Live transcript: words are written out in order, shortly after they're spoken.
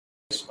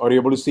Are you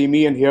able to see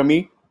me and hear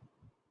me?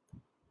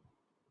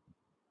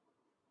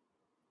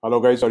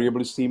 Hello, guys. Are you able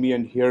to see me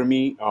and hear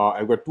me?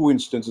 I've got two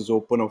instances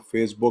open of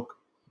Facebook,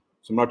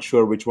 so I'm not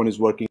sure which one is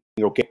working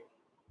okay.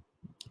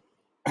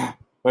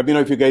 Let me know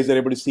if you guys are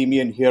able to see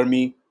me and hear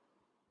me.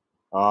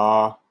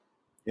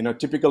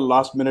 Typical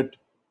last-minute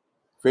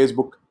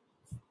Facebook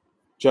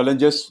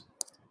challenges.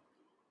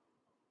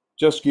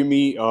 Just give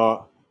me a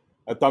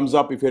thumbs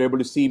up if you're able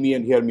to see me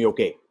and hear me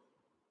okay.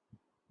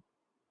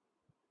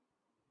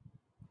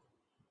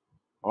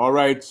 All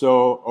right.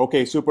 So,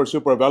 okay, super.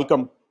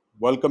 Welcome.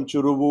 Welcome,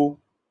 Churuvu.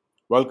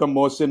 Welcome,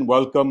 Mohsin.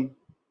 Welcome,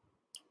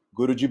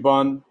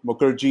 Gurujiban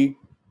Mukherjee.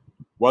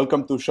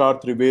 Welcome, Tushar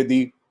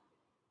Trivedi.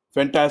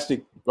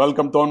 Fantastic.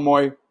 Welcome,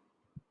 Tonmoy.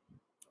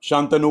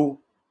 Shantanu.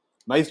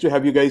 Nice to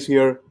have you guys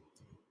here.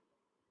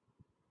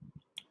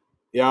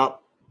 Yeah.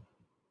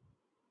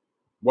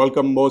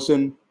 Welcome,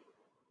 Mohsin.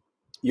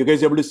 You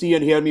guys able to see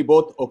and hear me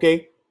both?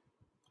 Okay.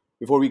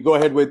 Before we go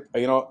ahead with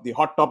the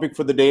hot topic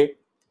for the day,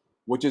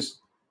 which is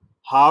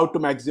how to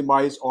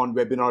maximize on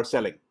webinar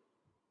selling,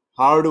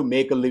 how to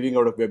make a living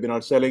out of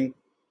webinar selling,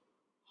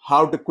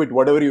 how to quit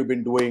whatever you've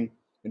been doing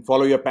and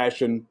follow your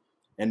passion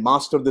and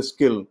master the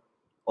skill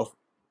of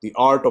the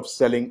art of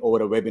selling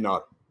over a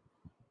webinar.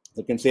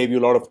 That can save you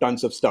a lot of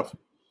tons of stuff.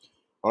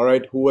 All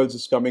right, who else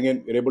is coming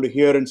in? You're able to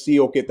hear and see.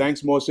 Okay,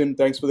 thanks, Mohsin.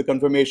 Thanks for the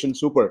confirmation.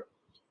 Super.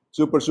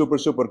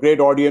 Great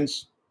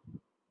audience.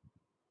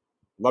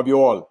 Love you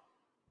all.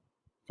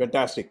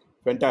 Fantastic.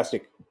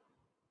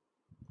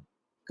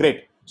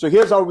 Great. So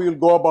here's how we will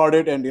go about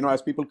it. And,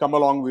 as people come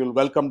along, we will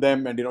welcome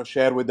them and,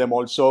 share with them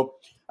also.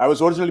 I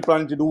was originally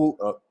planning to do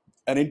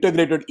an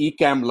integrated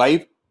eCam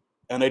live,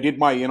 and I did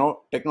my,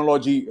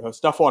 technology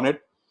stuff on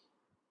it.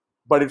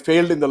 But it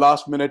failed in the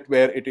last minute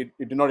where it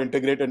did not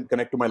integrate and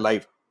connect to my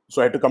live.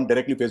 So I had to come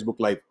directly Facebook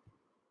Live.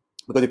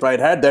 Because if I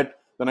had that,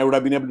 then I would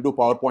have been able to do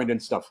PowerPoint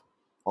and stuff.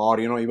 Or,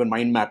 even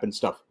mind map and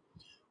stuff.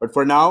 But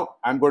for now,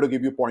 I'm going to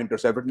give you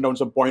pointers. I've written down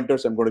some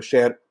pointers. I'm going to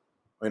share,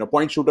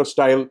 point shooter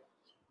style,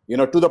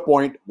 to the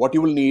point, what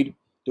you will need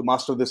to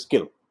master this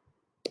skill.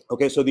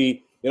 Okay, so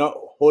the,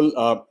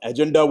 whole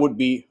agenda would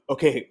be,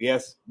 okay,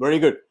 yes, very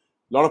good.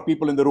 A lot of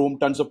people in the room,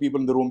 tons of people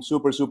in the room.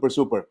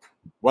 Super.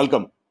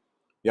 Welcome.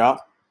 Yeah.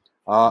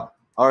 All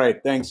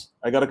right, thanks.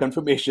 I got a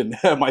confirmation.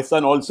 My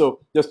son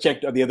also just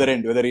checked at the other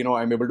end whether,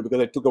 I'm able to,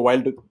 because it took a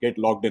while to get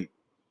logged in.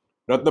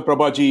 Ratna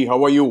Prabhaji,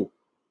 how are you?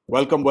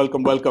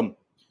 Welcome.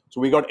 So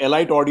we got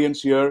elite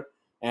audience here,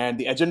 and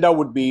the agenda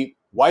would be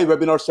why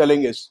webinar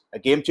selling is a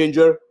game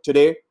changer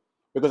today,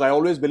 because I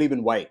always believe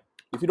in why.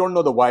 If you don't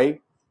know the why,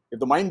 if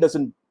the mind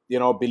doesn't,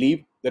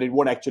 believe, then it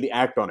won't actually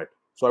act on it.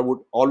 So I would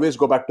always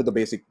go back to the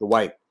basic, the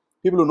why.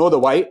 People who know the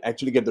why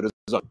actually get the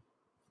result.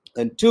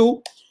 And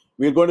two,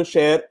 we're going to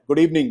share, good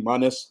evening,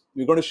 Manas.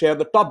 We're going to share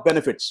the top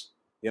benefits,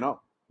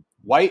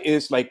 why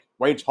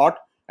it's hot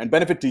and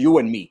benefit to you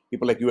and me,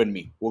 people like you and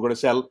me. We're going to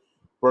sell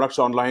products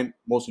online,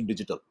 mostly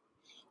digital.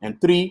 And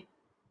three,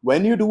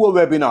 when you do a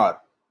webinar,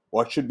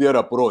 what should be your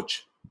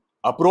approach?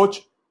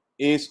 Approach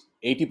is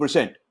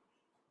 80%.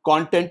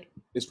 Content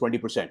is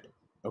 20%.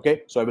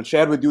 Okay, so I will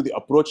share with you the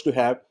approach to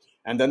have,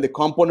 and then the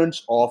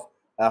components of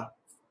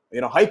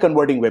high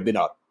converting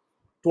webinar.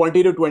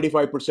 20 to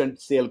 25%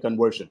 sale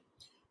conversion.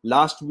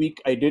 Last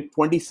week I did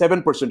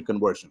 27%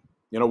 conversion.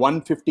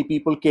 150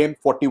 people came,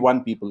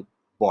 41 people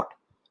bought.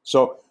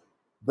 So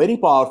very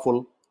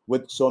powerful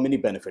with so many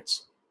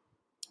benefits.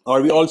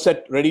 Are we all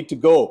set, ready to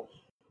go?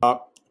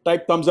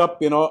 Type thumbs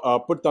up,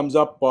 put thumbs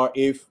up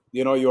if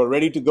you're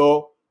ready to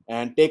go,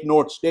 and take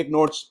notes.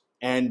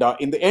 And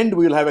in the end,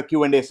 we will have a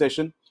Q&A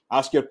session.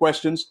 Ask your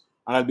questions,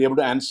 and I'll be able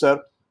to answer.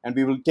 And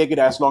we will take it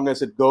as long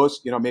as it goes,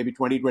 maybe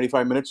 20,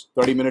 25 minutes,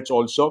 30 minutes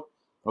also.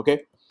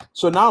 Okay.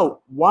 So now,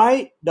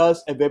 why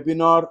does a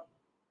webinar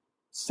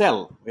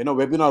sell?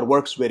 Webinar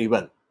works very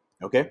well.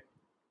 Okay.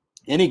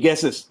 Any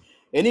guesses?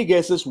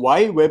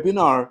 Why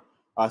webinar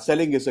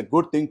selling is a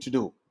good thing to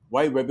do?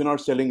 Why webinar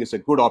selling is a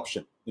good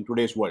option in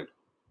today's world?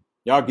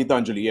 Yeah,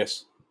 Geetanjali,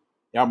 yes.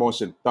 Yeah,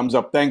 Mohsin, thumbs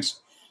up,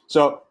 thanks.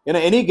 So,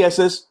 any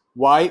guesses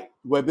why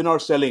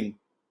webinar selling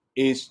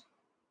is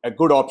a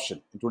good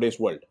option in today's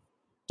world?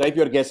 Type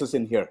your guesses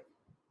in here.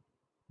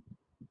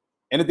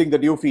 Anything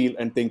that you feel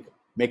and think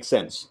makes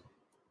sense.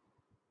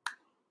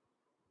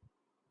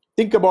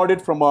 Think about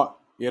it from a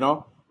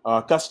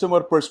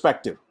customer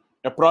perspective,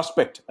 a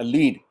prospect, a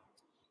lead.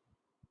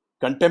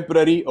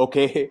 Contemporary,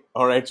 okay,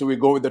 all right, so we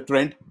go with the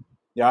trend.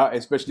 Yeah,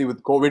 especially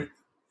with COVID.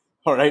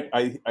 All right,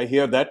 I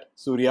hear that,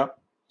 Surya.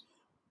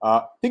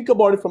 Think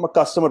about it from a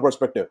customer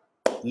perspective.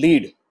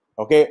 Lead,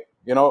 okay,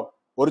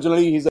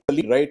 originally he's a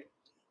lead, right?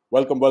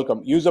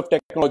 Welcome. Use of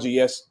technology,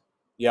 yes.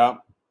 Yeah.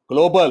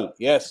 Global,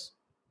 yes.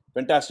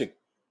 Fantastic.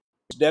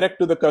 Direct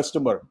to the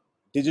customer,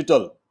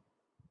 digital.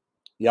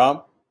 Yeah.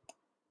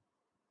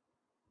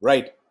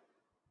 Right.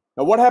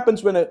 Now, what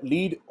happens when a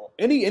lead,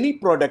 any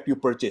product you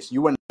purchase,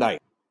 you and I,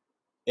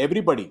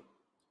 everybody,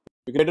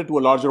 you get it to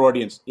a larger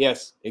audience.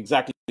 Yes,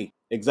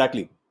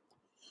 exactly.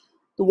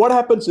 So what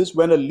happens is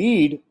when a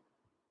lead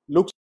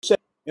looks at,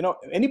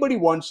 anybody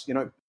wants, we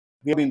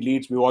have been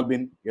leads, we've all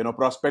been,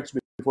 prospects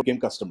before became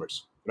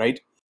customers, right?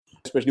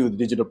 Especially with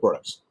digital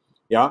products.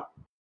 Yeah.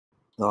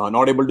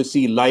 Not able to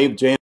see live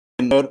Jay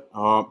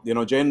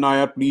Jay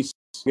Nair, please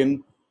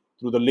in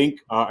through the link.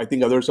 I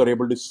think others are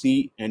able to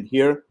see and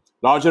hear.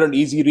 Larger and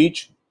easy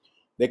reach.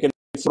 They can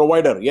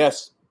provider.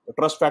 Yes, the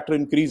trust factor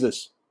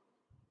increases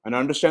and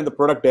understand the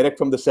product direct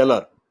from the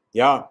seller.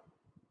 Yeah.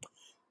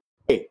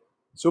 Okay.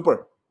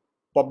 Super.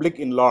 Public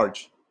in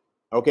large.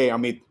 Okay,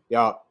 Amit.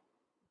 Yeah.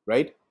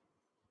 Right.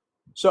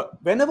 So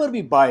whenever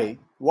we buy,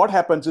 what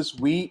happens is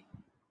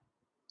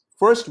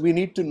first we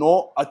need to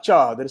know,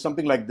 acha, there is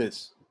something like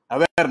this.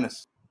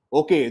 Awareness.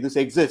 Okay, this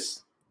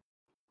exists.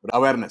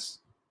 Awareness.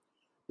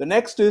 The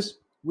next is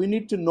we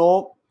need to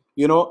know,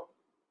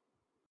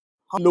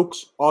 how it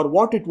looks or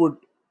what it would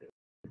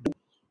do,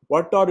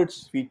 what are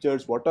its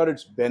features, what are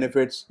its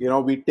benefits.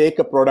 We take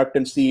a product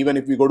and see, even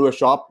if we go to a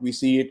shop, we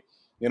see it.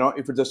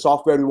 If it's a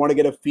software, we want to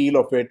get a feel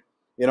of it.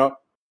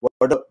 What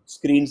are the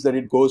screens that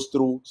it goes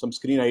through, some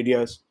screen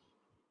ideas.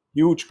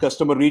 Huge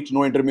customer reach,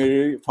 no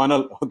intermediary.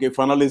 Funnel. Okay,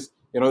 funnel is,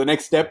 the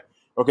next step.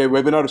 Okay,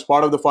 webinar is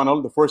part of the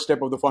funnel, the first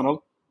step of the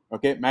funnel.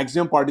 Okay,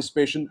 maximum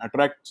participation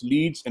attracts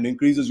leads and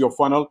increases your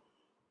funnel.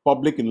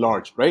 Public in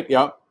large, right?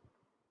 Yeah.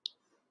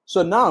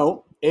 So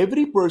now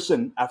every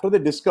person, after they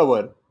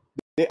discover,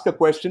 they ask a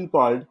question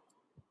called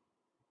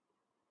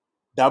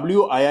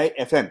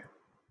WIIFM.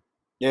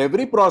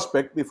 Every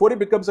prospect, before he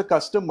becomes a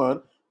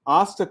customer,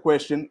 asks a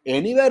question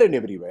anywhere and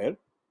everywhere,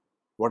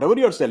 whatever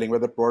you're selling,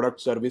 whether product,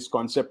 service,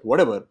 concept,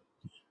 whatever,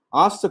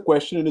 asks a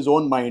question in his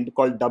own mind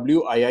called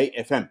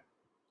WIIFM.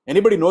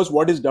 Anybody knows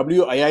what is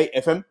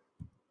WIIFM?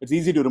 It's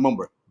easy to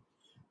remember.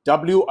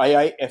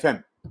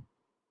 WIIFM.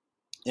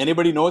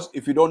 Anybody knows?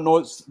 If you don't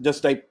know,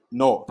 just type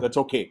no. That's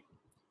okay.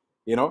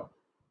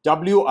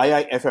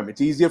 WIIFM.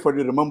 It's easier for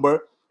you to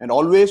remember. And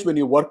always when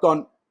you work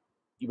on,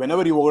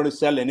 whenever you want to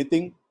sell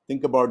anything,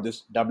 think about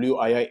this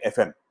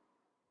WIIFM.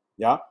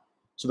 Yeah.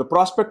 So the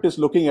prospect is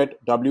looking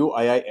at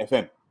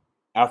WIIFM.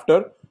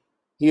 After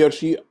he or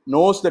she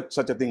knows that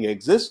such a thing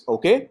exists,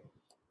 okay,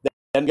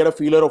 then get a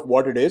feeler of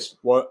what it is.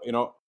 All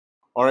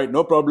right,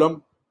 no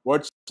problem.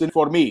 What's in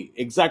for me?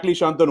 Exactly,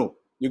 Shantanu.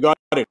 You got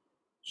it.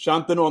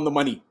 Shantanu on the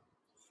money.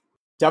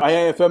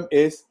 WIIFM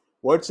is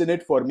what's in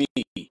it for me.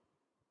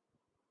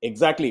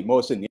 Exactly,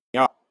 Mohsin.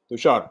 Yeah,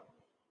 Tushar.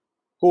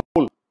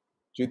 Cool.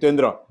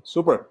 Jitendra.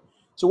 Super.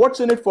 So what's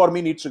in it for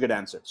me needs to get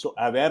answered. So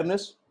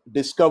awareness,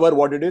 discover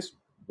what it is.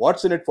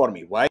 What's in it for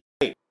me? Why?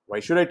 Why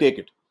should I take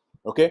it?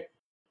 Okay.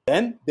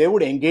 Then they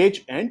would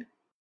engage and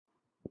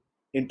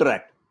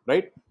interact,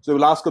 right? So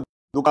we'll ask,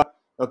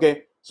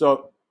 okay,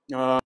 so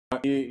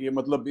ये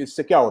मतलब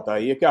इससे क्या होता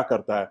है, ये क्या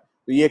करता है,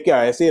 तो ये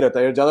क्या ऐसे ही रहता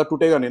है, ज़्यादा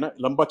टूटेगा नहीं ना,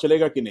 लंबा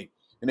चलेगा कि नहीं,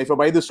 and if I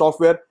buy this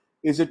software,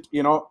 is it,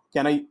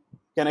 can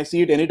I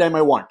see it anytime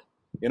I want,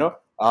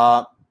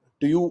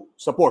 do you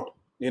support,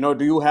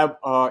 do you have,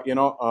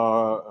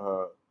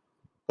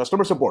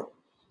 customer support,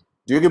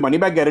 do you give money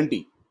back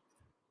guarantee,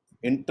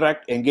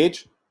 interact,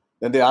 engage,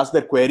 then they ask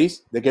their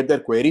queries, they get their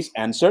queries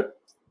answered,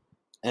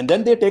 and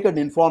then they take an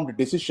informed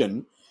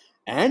decision,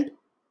 and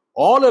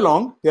all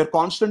along they're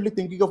constantly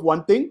thinking of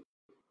one thing: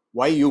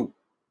 why you?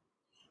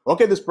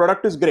 Okay, this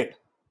product is great,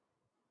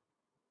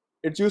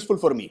 it's useful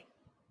for me,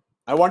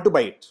 I want to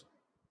buy it,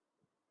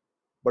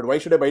 but why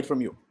should I buy it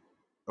from you?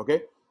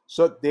 Okay,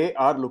 so they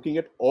are looking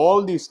at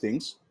all these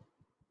things,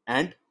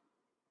 and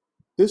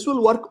this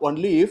will work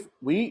only if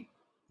we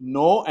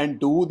know and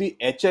do the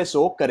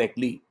HSO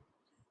correctly.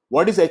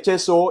 What is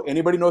HSO?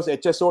 Anybody knows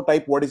HSO?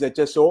 Type what is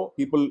HSO.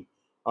 People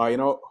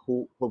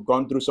who've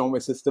gone through some of my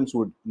systems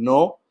would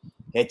know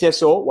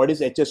HSO. What is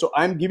HSO?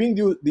 I'm giving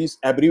you these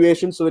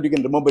abbreviations so that you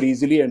can remember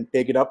easily and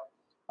take it up,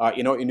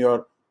 in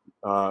your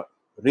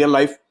real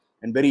life,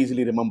 and very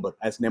easily remember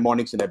as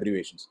mnemonics and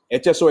abbreviations.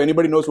 HSO.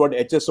 Anybody knows what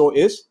HSO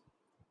is?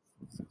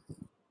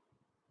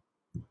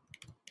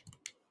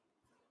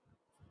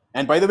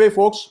 And by the way,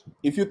 folks,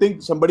 if you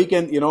think somebody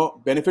can,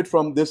 benefit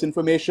from this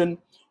information,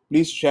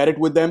 please share it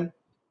with them.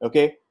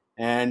 Okay,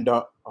 and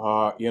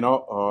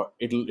it'll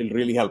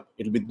really help.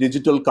 It'll be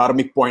digital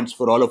karmic points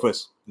for all of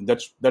us. And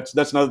that's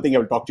another thing I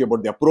will talk to you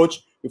about, the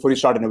approach before you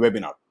start in a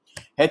webinar.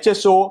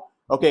 HSO.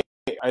 Okay,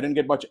 I didn't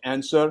get much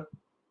answer.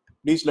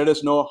 Please let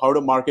us know how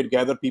to market,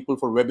 gather people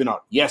for webinar.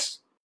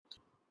 Yes,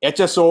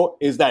 HSO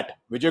is that,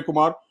 Vijay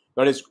Kumar.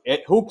 That is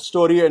hook,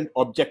 story, and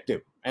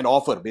objective and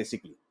offer,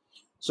 basically.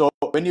 So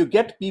when you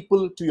get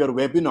people to your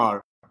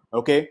webinar,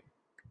 okay,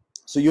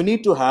 so you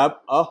need to have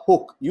a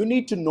hook. You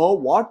need to know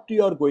what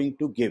you are going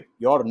to give,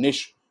 your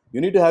niche. You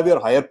need to have your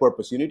higher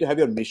purpose. You need to have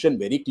your mission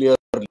very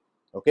clearly,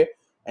 okay?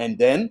 And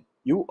then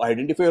you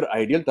identify your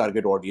ideal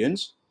target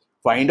audience,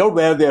 find out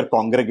where they are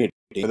congregating,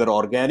 whether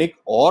organic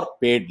or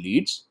paid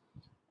leads,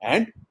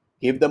 and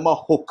give them a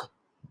hook.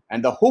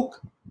 And the hook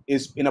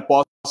is in a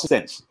positive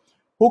sense.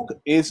 Hook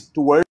is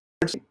towards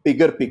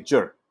bigger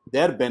picture,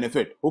 their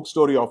benefit, hook,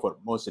 story, offer,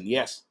 Mohsin.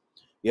 Yes.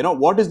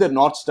 What is their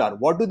North Star?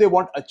 What do they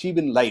want to achieve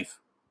in life?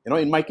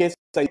 In my case,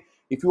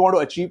 if you want to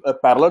achieve a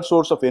parallel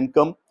source of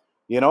income,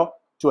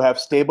 to have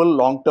stable,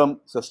 long-term,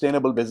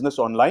 sustainable business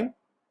online,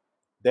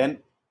 then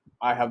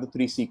I have the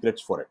 3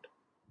 secrets for it.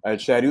 I'll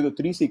share you the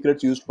 3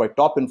 secrets used by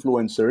top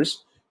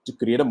influencers to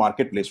create a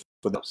marketplace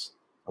for them.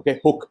 Okay,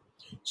 hook.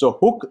 So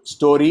hook,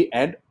 story,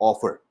 and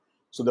offer.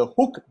 So the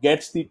hook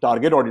gets the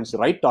target audience, the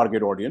right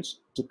target audience,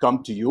 to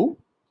come to you,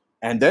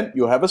 and then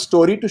you have a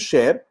story to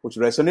share which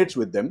resonates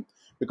with them.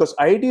 Because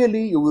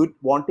ideally, you would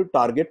want to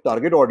target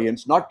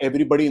audience, not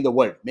everybody in the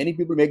world. Many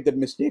people make that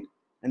mistake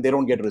and they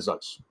don't get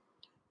results.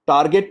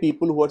 Target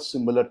people who are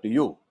similar to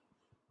you.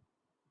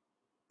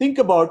 Think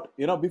about,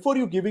 before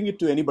you giving it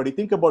to anybody,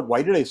 think about,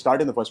 why did I start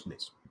in the first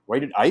place? Why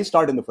did I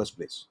start in the first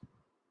place?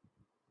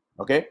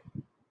 Okay.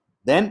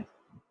 Then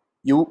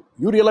you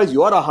realize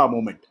your aha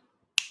moment.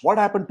 What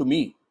happened to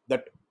me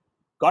that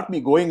got me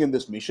going in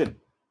this mission,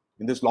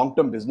 in this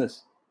long-term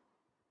business?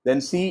 Then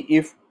see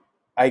if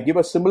I give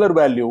a similar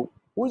value,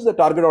 who is the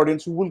target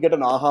audience who will get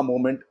an aha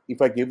moment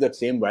if I give that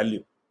same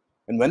value?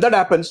 And when that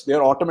happens, they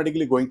are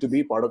automatically going to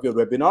be part of your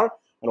webinar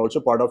and also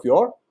part of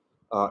your,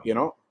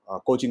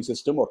 coaching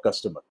system or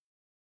customer.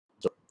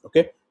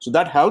 So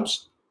that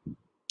helps.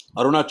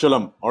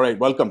 Arunachalam, all right,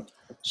 welcome.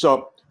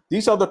 So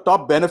these are the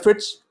top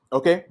benefits,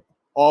 okay,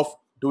 of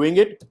doing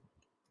it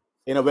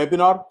in a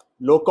webinar,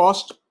 low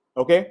cost,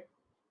 okay.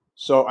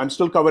 So I'm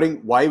still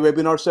covering why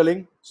webinar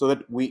selling, so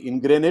that we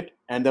ingrain it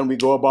and then we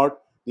go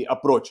about the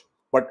approach.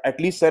 But at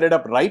least set it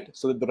up right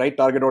so that the right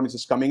target audience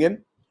is coming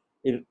in.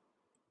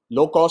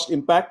 Low cost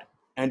impact,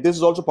 and this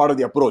is also part of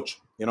the approach.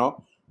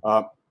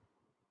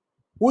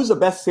 Who is the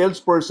best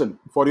salesperson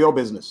for your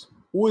business?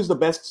 Who is the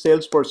best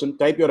salesperson?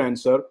 Type your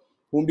answer.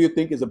 Whom do you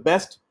think is the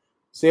best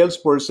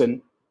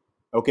salesperson,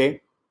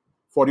 okay,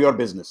 for your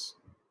business,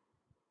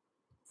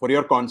 for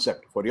your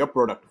concept, for your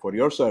product, for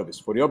your service,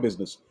 for your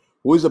business?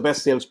 Who is the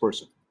best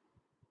salesperson?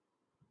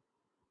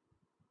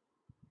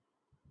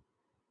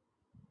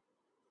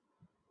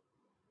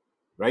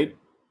 Right?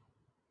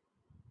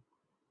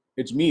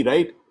 It's me,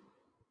 right?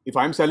 If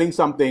I'm selling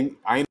something,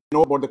 I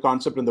know about the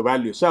concept and the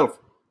value self,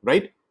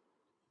 right?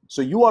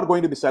 So you are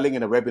going to be selling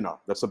in a webinar.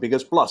 That's the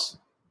biggest plus,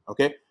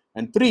 okay?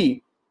 And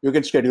 3, you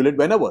can schedule it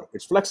whenever.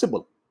 It's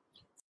flexible.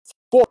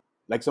 4,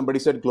 like somebody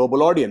said,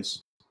 global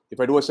audience. If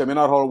I do a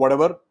seminar hall or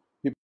whatever,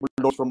 people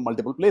do it from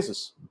multiple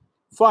places.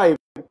 5,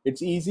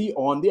 it's easy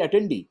on the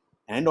attendee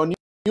and on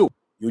you.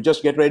 You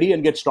just get ready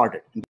and get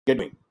started and get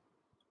going.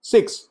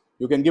 6,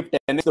 you can give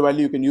 10x the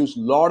value. You can use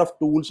a lot of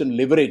tools and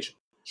leverage.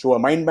 Show a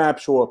mind map,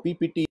 show a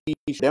PPT,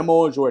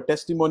 demo, show a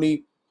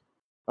testimony,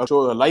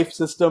 show a life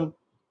system,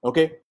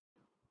 okay?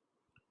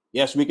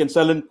 Yes, we can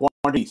sell in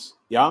quantities.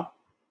 Yeah,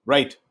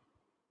 right.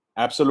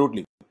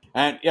 Absolutely.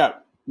 And yeah,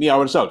 me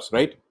ourselves,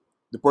 right?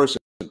 The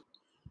person.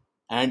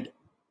 And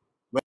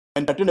when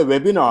attend a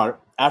webinar,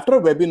 after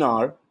a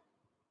webinar,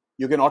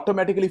 you can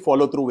automatically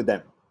follow through with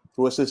them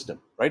through a system,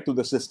 right? Through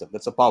the system.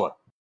 That's the power.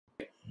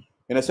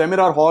 In a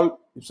seminar hall,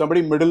 if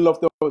somebody middle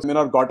of the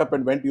seminar got up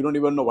and went, you don't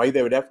even know why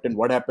they left and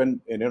what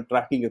happened.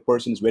 Tracking a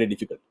person is very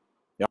difficult.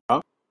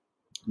 Yeah.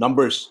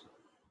 Numbers.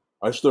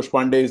 Ashutosh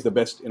Pandey is the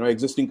best,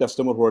 existing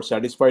customer who are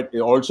satisfied,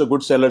 also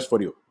good sellers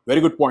for you. Very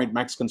good point,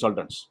 Max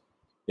Consultants.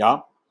 Yeah,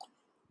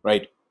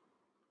 right.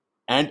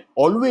 And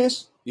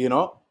always,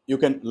 you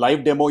can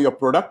live demo your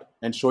product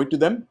and show it to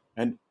them.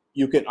 And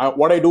you can,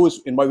 what I do is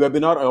in my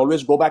webinar, I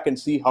always go back and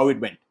see how it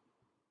went.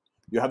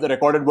 You have the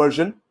recorded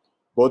version,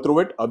 go through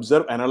it,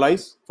 observe,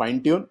 analyze,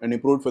 fine tune, and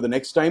improve for the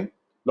next time.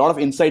 A lot of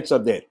insights are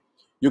there.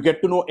 You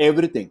get to know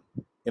everything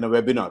in a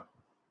webinar.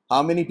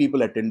 How many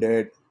people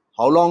attended,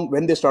 how long,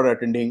 when they started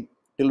attending,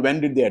 till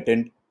when did they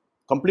attend,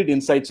 complete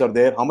insights are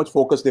there, how much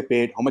focus they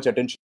paid, how much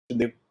attention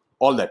they,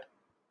 all that.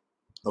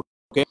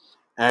 Okay.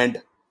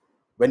 And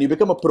when you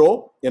become a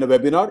pro in a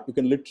webinar, you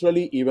can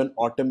literally even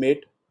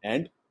automate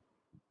and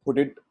put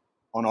it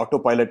on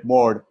autopilot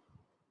mode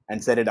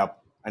and set it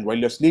up. And while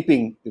you're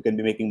sleeping, you can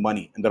be making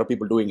money. And there are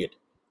people doing it.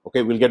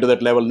 Okay, we'll get to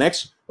that level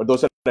next. But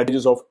those are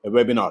strategies of a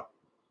webinar.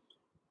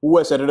 Who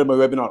has set up a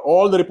webinar?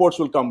 All the reports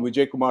will come,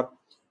 Vijay Kumar.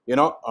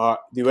 The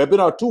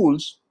webinar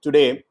tools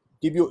today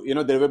give you,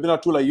 the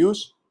webinar tool I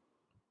use.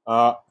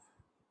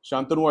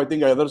 Shantanu, I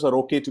think others are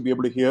okay to be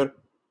able to hear.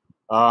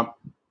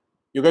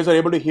 You guys are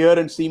able to hear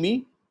and see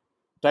me?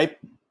 Type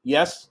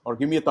yes or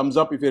give me a thumbs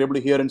up if you're able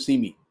to hear and see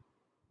me.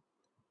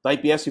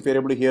 Type yes if you're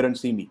able to hear and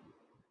see me.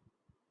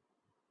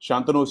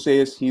 Shantanu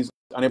says he's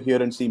unable to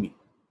hear and see me.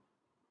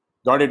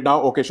 Got it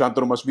now? Okay,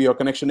 Shantanu, must be your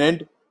connection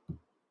end.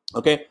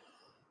 Okay.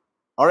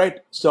 All right.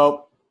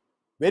 So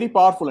very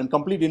powerful and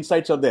complete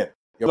insights are there.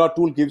 Your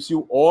tool gives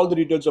you all the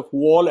details of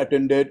who all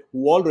attended,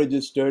 who all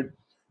registered.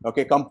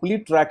 Okay,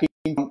 complete tracking,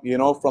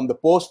 from the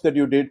post that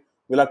you did,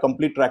 will have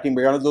complete tracking.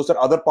 Because those are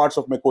other parts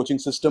of my coaching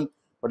system.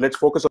 But let's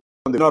focus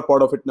on the inner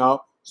part of it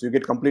now. So you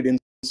get complete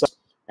insights.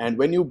 And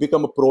when you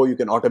become a pro, you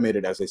can automate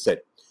it, as I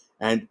said.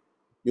 And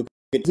you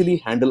can easily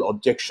handle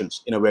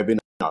objections in a webinar.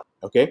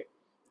 Okay.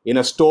 In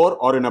a store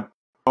or in a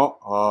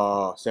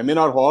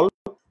seminar hall,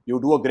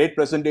 you do a great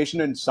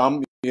presentation and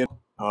some, Dick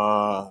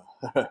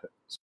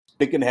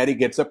and Harry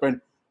gets up and,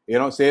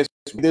 says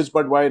this,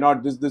 but why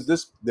not this.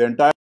 The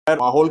entire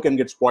whole can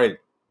get spoiled.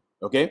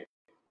 Okay.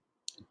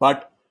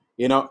 But,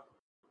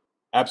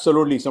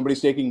 absolutely,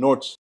 somebody's taking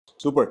notes.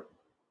 Super.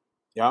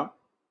 Yeah.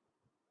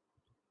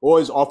 O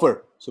is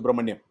offer,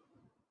 Subramaniam.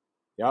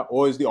 Yeah,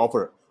 O is the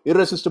offer,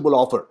 irresistible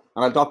offer.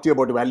 And I'll talk to you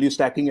about value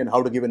stacking and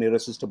how to give an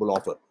irresistible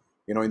offer,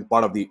 in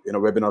part of the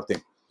webinar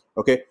thing.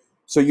 Okay,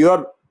 so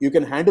you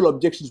can handle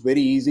objections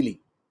very easily.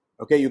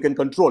 Okay, you can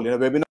control in a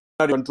webinar.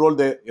 Control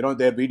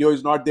their video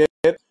is not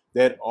there,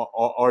 their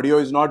audio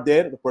is not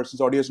there, the person's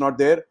audio is not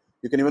there.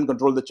 You can even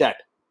control the chat.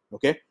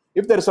 Okay,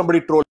 if there is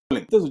somebody trolling,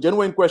 if there's a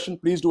genuine question,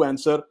 please do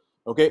answer.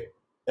 Okay,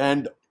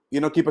 and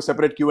keep a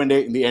separate Q&A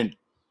in the end.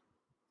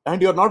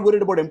 And you're not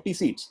worried about empty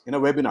seats in a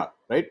webinar,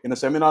 right? In a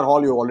seminar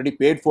hall, you already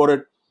paid for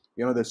it.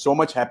 There's so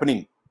much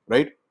happening,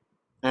 right?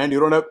 And you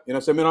don't have in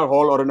a seminar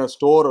hall or in a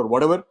store or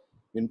whatever,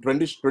 in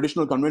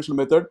traditional conventional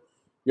method,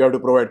 you have to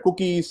provide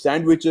cookies,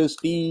 sandwiches,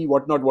 tea,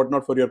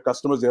 whatnot for your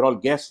customers. They're all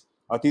guests.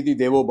 Atithi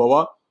Devo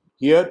Bhava.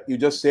 Here, you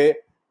just say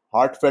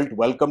heartfelt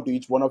welcome to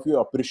each one of you.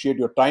 Appreciate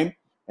your time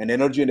and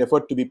energy and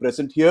effort to be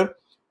present here.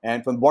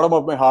 And from the bottom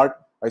of my heart,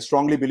 I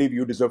strongly believe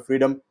you deserve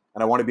freedom,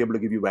 and I want to be able to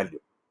give you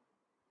value.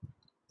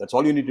 That's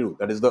all you need to do.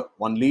 That is the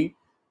only,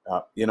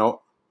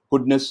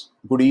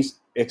 goodies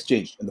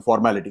exchanged in the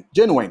formality,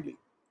 genuinely.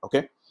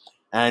 Okay,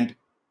 and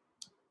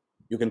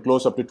you can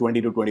close up to 20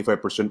 to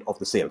 25% of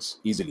the sales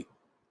easily.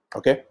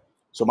 Okay,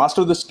 so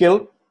master the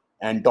skill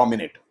and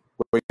dominate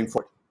going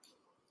forward.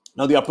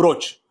 Now the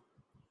approach.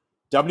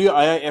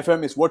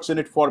 WIIFM is what's in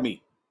it for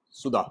me.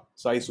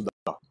 Sai Sudha.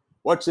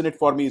 What's in it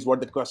for me is what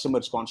the customer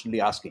is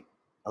constantly asking.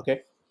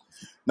 Okay.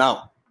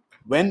 Now,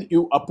 when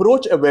you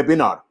approach a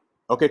webinar,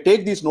 okay,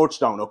 take these notes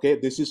down. Okay,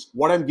 this is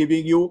what I'm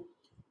giving you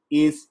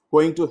is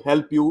going to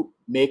help you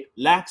make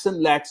lakhs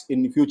and lakhs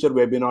in future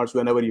webinars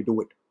whenever you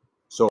do it.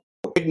 So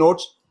take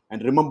notes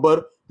and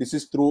remember, this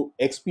is through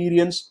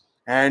experience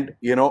and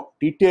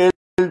detailed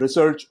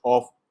research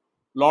of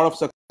a lot of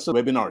successful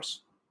webinars.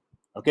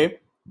 Okay.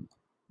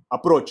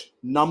 Approach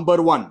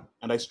number one,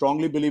 and I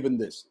strongly believe in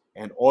this,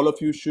 and all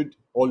of you should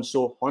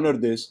also honor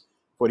this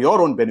for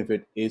your own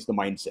benefit, is the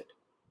mindset.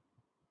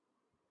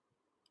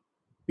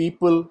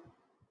 People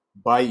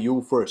buy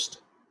you first.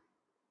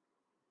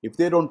 If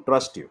they don't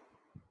trust you,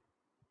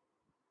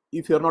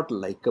 if you're not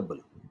likable,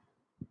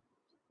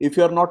 if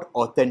you're not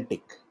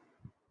authentic,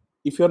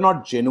 if you're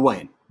not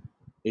genuine,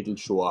 it'll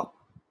show up.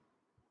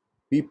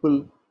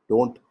 People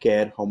don't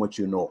care how much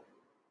you know.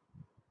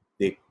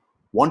 They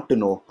want to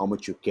know how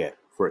much you care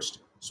first.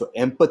 So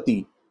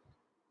empathy,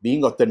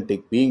 being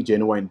authentic, being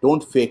genuine,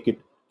 don't fake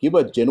it. Give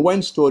a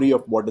genuine story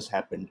of what has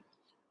happened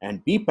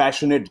and be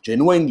passionate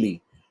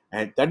genuinely.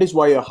 And that is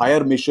why a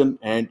higher mission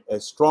and a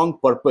strong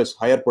purpose,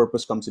 higher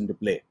purpose comes into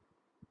play.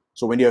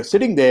 So when you're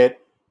sitting there,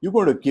 you're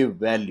going to give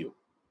value.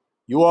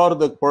 You are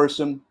the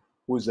person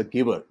who is a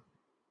giver.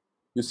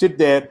 You sit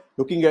there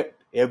looking at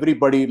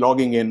everybody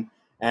logging in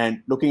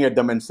and looking at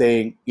them and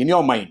saying, in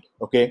your mind,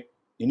 okay,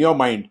 in your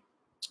mind,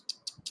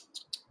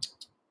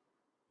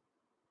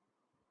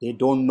 they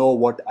don't know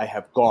what I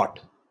have got.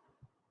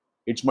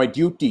 It's my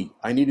duty.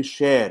 I need to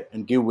share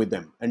and give with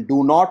them. And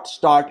do not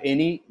start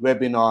any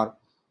webinar.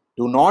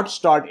 Do not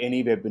start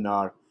any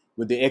webinar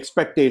with the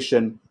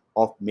expectation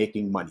of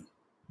making money.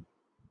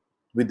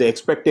 With the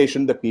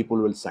expectation that people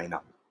will sign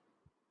up.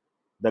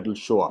 That will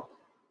show up.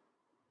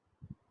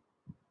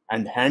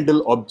 And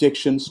handle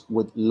objections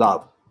with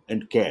love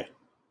and care.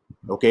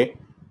 Okay?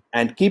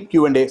 And keep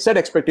Q&A. Set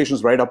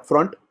expectations right up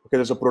front. Okay,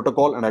 there's a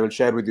protocol, and I will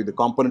share with you the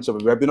components of a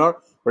webinar.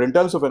 But in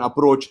terms of an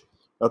approach,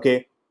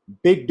 okay,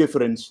 big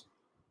difference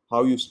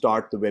how you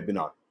start the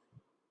webinar.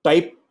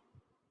 Type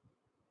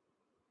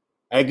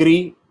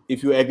agree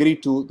if you agree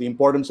to the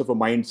importance of a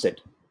mindset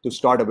to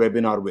start a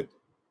webinar with.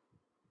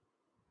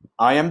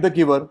 I am the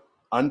giver,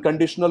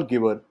 unconditional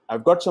giver.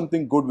 I've got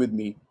something good with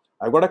me.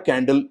 I've got a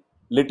candle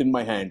lit in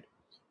my hand.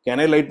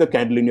 Can I light the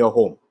candle in your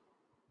home?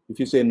 If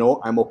you say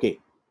no, I'm okay.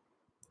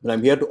 But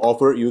I'm here to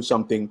offer you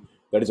something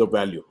that is of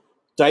value.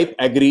 Type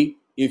agree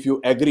if you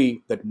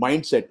agree that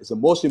mindset is the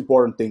most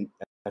important thing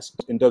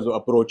in terms of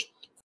approach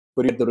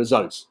for you to get the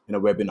results in a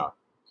webinar.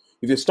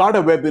 If you start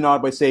a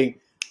webinar by saying,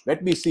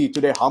 let me see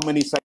today how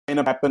many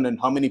sign-up happen and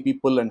how many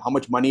people and how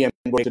much money I'm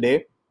going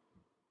today,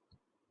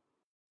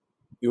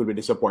 you will be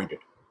disappointed.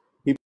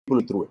 People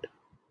will through it.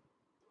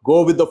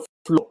 Go with the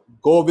flow.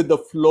 Go with the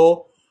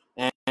flow,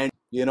 and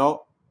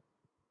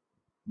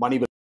money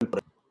will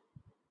people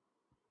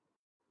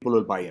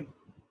will buy in.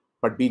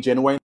 But be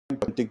genuine,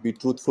 be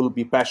truthful,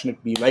 be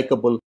passionate, be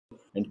likable,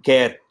 and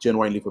care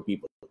genuinely for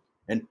people.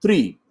 And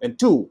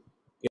two,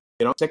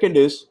 second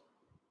is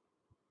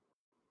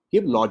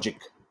give logic,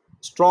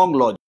 strong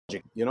logic.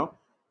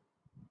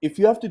 If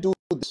you have to do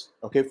this,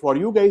 okay, for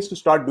you guys to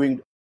start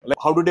doing, like,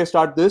 how did I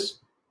start this?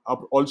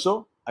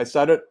 Also, I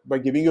started by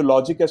giving you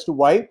logic as to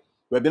why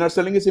webinar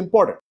selling is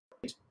important.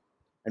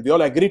 And we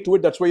all agree to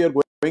it. That's why you're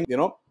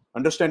going,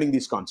 understanding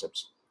these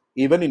concepts.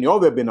 Even in your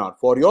webinar,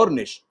 for your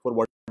niche, for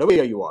whatever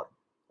area you are,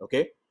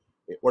 okay,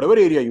 whatever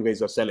area you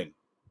guys are selling,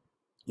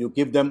 you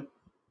give them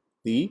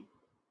the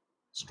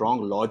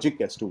strong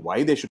logic as to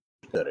why they should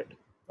enter it.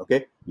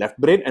 Okay, left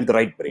brain and the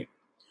right brain.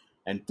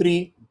 And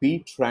 3, be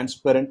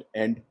transparent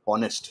and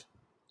honest.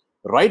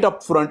 Right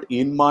up front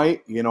in my,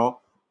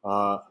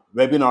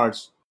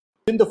 webinars,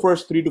 in the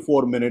first 3 to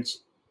 4 minutes,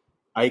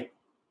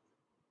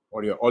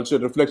 also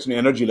reflects in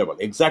energy level.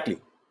 Exactly.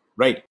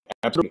 Right.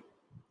 Absolutely.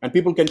 And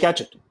people can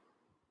catch it.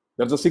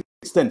 That's the sixth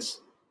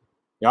sense.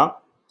 Yeah.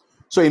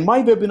 So in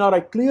my webinar, I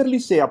clearly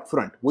say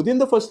upfront, within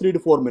the first 3 to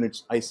 4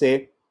 minutes, I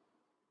say,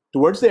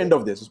 towards the end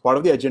of this, as part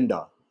of the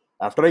agenda,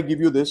 after I give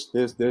you this,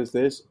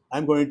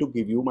 I'm going to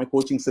give you my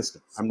coaching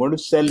system. I'm going to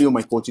sell you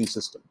my coaching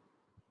system.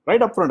 Right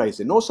upfront, I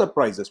say, no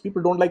surprises.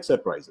 People don't like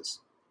surprises.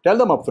 Tell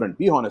them upfront,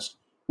 be honest.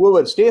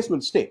 Whoever stays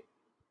will stay.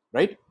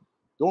 Right?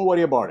 Don't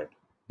worry about it.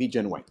 Be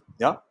genuine.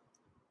 Yeah.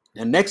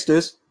 And next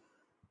is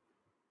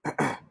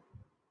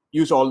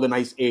use all the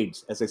nice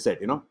aids, as I said,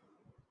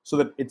 so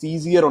that it's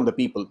easier on the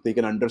people. They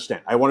can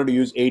understand. I wanted to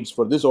use aids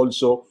for this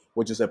also,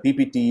 which is a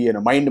PPT and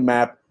a mind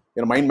map.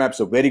 Mind maps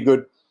are very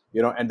good,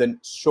 and then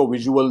show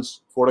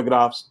visuals,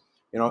 photographs,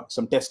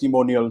 some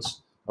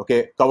testimonials,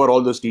 okay, cover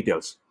all those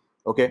details,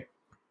 okay,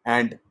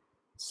 and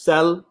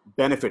sell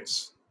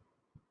benefits,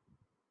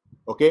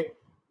 okay.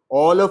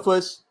 All of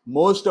us,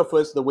 most of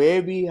us, the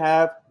way we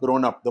have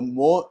grown up,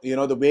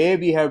 the way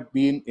we have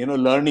been,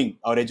 learning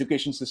our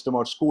education system,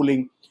 our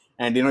schooling,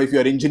 and, if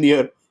you're an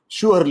engineer,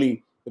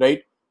 surely,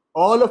 right,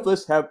 all of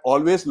us have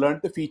always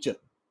learned the feature,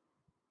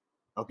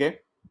 okay.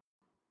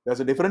 There's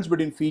a difference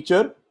between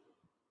feature.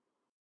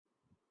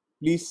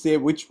 Please say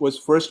which was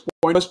first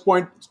point. First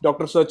point,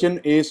 Dr. Sachin,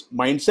 is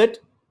mindset.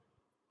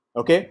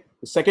 Okay.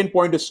 The second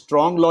point is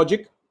strong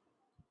logic.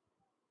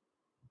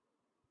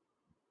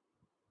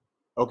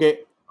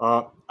 Okay.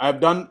 I've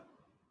done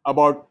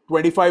about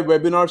 25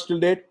 webinars till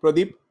date,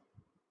 Pradeep.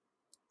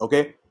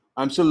 Okay.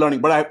 I'm still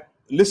learning, but I've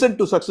listened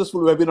to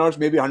successful webinars,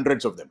 maybe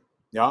hundreds of them.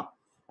 Yeah.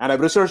 And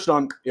I've researched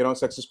on,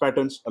 success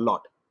patterns a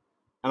lot.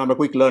 And I'm a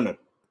quick learner.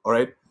 All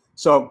right.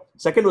 So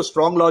second was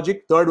strong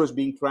logic. Third was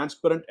being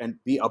transparent and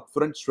be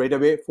upfront straight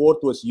away. Fourth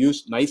was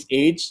use nice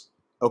aids.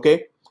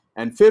 Okay.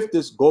 And fifth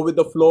is go with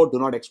the flow. Do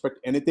not expect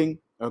anything.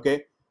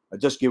 Okay.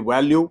 Just give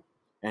value.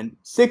 And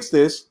sixth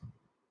is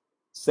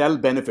sell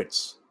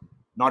benefits,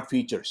 not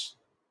features.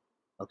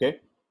 Okay.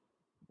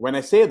 When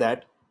I say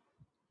that,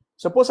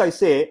 suppose I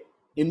say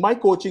in my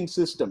coaching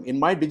system, in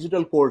my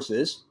digital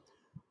courses,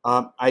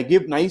 I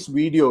give nice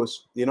videos.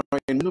 In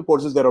digital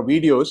courses, there are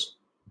videos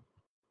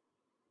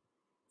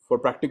for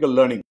practical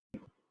learning.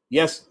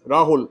 Yes,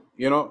 Rahul,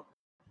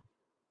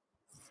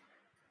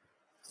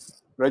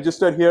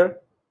 register here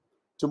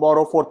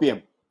tomorrow, 4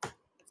 p.m.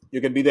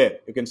 You can be there.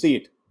 You can see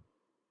it.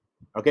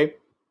 Okay.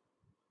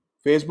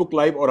 Facebook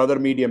Live or other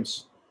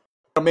mediums.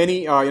 There are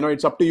many,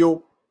 it's up to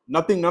you.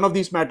 None of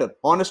these matter.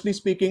 Honestly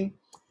speaking,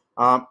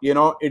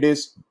 it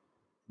is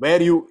where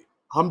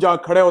हम जहाँ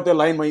खड़े होते हैं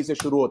line वहीं से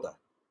शुरू होता है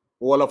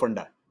वो वाला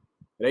फंडा है,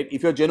 right?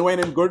 If you're genuine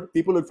and good,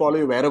 people will follow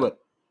you wherever,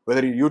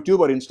 whether you YouTube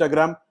or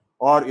Instagram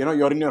or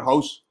you're in your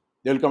house,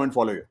 they'll come and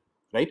follow you,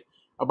 right?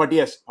 But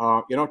yes,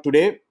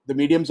 today the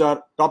mediums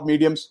are top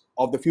mediums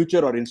of the future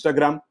or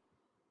Instagram,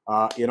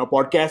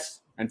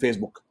 podcasts and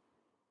Facebook.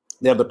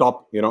 They are the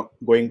top,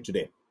 going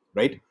today,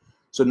 right?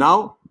 So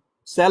now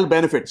sell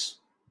benefits.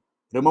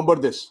 Remember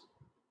this.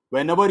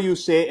 Whenever you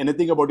say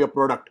anything about your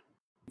product,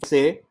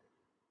 say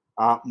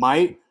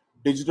my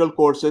digital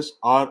courses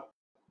are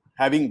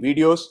having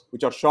videos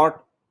which are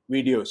short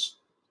videos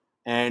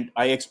and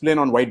I explain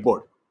on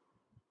whiteboard.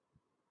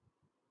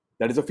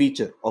 That is a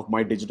feature of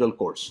my digital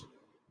course,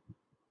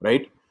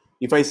 right?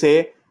 If I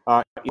say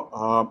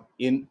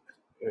in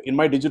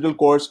my digital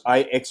course, I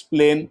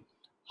explain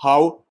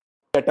how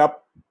to set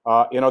up,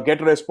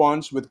 get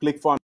response with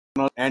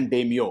ClickFunnels and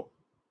Demio.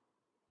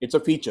 It's a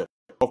feature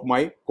of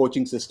my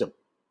coaching system.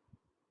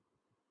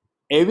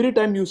 Every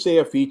time you say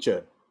a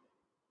feature,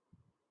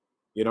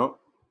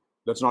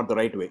 that's not the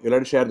right way. You'll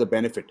have to share the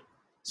benefit.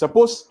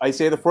 Suppose I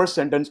say the first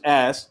sentence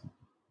as,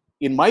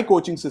 in my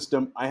coaching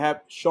system, I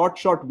have short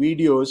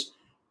videos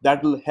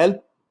that will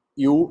help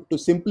you to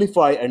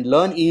simplify and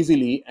learn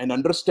easily and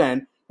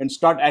understand and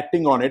start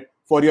acting on it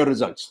for your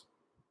results.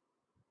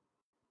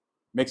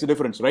 Makes a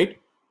difference, right?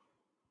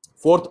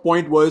 Fourth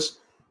point was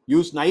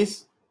use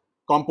nice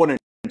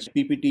components,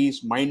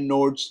 PPTs, mind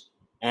notes,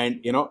 and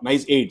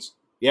nice aids.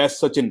 Yes,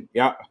 Sachin.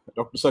 Yeah,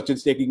 Dr.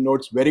 Sachin's taking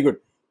notes. Very good.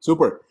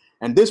 Super.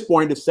 And this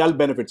point is sell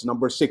benefits,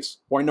 number 6.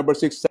 Point number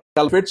 6, sell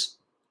benefits.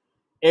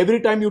 Every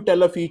time you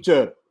tell a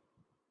feature,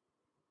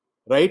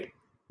 right,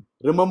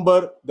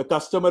 remember the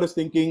customer is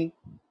thinking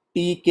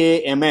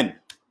TKMN.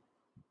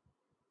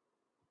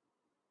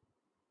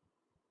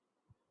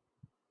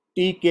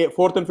 TK,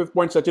 fourth and fifth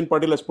point, Sachin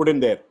Patil has put in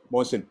there,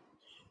 Mohsin.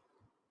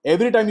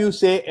 Every time you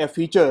say a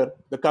feature,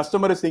 the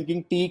customer is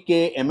thinking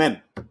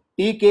TKMN.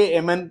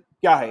 TKMN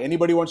kya hai?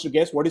 Anybody wants to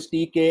guess what is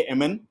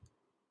TKMN?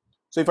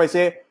 So if I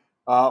say,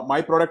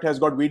 my product has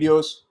got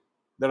videos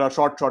that are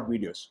short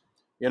videos.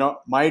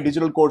 My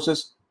digital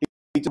courses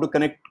teach you to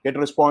connect, get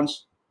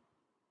response.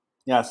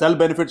 Yeah, sell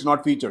benefits,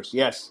 not features.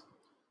 Yes.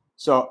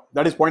 So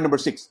that is point number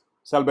 6.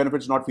 Sell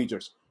benefits, not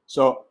features.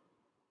 So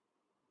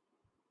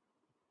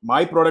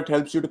my product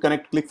helps you to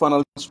connect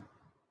ClickFunnels,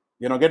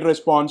 get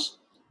response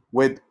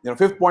with,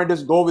 fifth point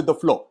is go with the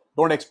flow.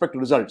 Don't expect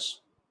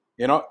results.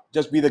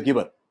 Just be the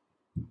giver.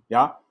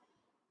 Yeah.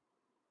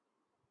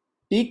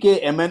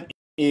 TKMN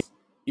is,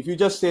 if you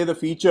just say the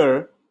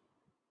feature,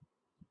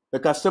 the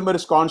customer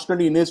is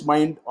constantly in his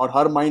mind or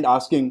her mind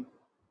asking,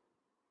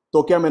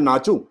 तो क्या मैं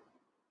नाचूं?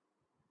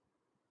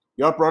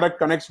 Your product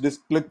connects this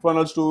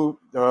ClickFunnels to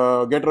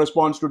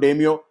GetResponse to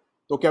Demio,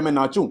 तो क्या मैं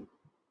नाचूं?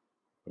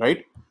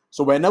 Right?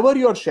 So whenever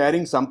you are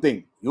sharing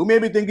something, you may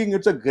be thinking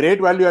it's a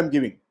great value I'm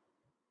giving,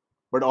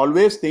 but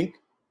always think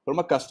from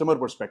a customer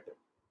perspective.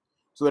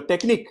 So the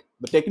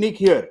technique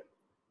here,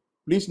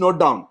 please note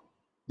down,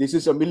 this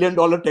is $1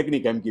 million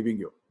technique I'm giving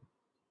you.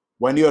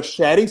 When you're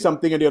sharing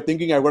something and you're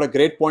thinking, I've got a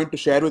great point to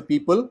share with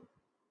people,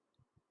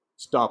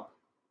 stop.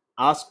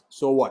 Ask,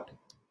 so what?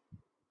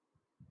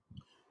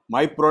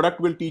 My product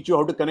will teach you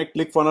how to connect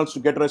ClickFunnels to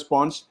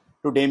GetResponse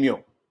to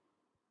Demio.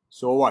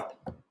 So what?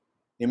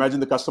 Imagine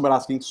the customer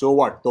asking, so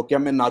what? To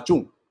kya main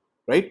nachun?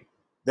 Right?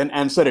 Then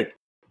answer it.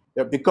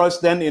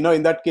 Because then,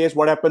 in that case,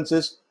 what happens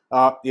is,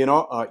 you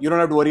don't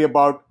have to worry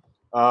about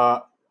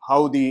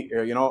how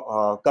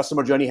the,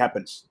 customer journey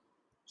happens.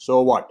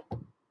 So what?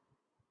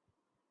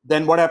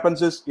 Then what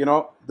happens is,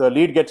 the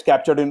lead gets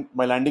captured in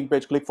my landing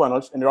page,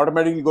 ClickFunnels, and it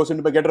automatically goes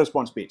into my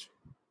GetResponse page.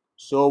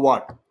 So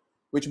what?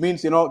 Which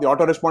means, the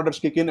autoresponders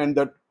kick in and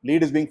the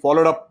lead is being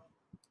followed up,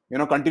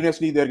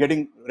 continuously. They're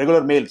getting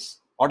regular mails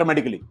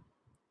automatically.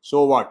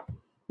 So what?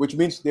 Which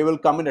means they will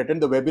come and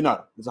attend the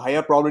webinar. There's a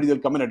higher probability they'll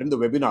come and attend the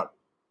webinar.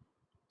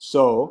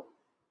 So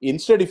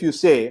instead, if you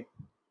say,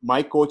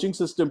 my coaching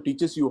system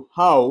teaches you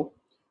how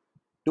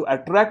to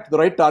attract the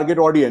right target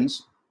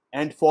audience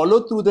and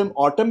follow through them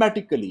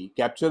automatically,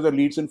 capture the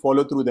leads and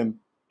follow through them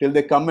till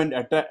they come and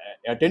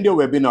attend your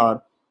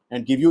webinar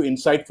and give you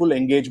insightful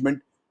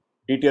engagement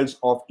details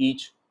of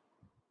each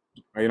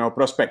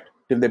prospect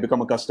till they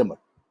become a customer.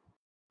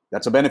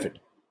 That's a benefit.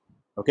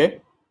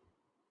 Okay.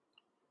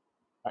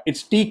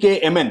 It's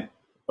TKMN.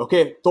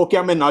 Okay. To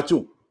kya main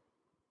nachu?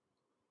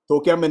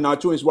 To kya main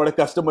nachu is what a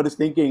customer is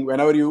thinking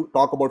whenever you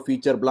talk about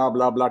feature, blah,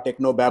 blah, blah,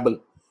 techno babble.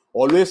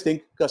 Always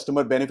think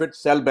customer benefit,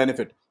 sell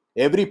benefit.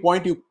 Every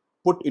point you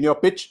put in your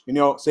pitch, in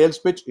your sales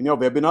pitch, in your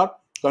webinar,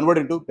 convert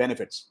into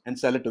benefits and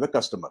sell it to the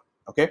customer.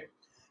 Okay.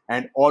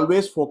 And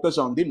always focus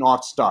on the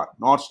North Star.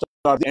 North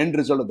Star, the end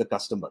result of the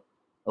customer.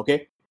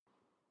 Okay.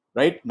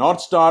 Right.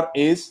 North Star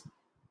is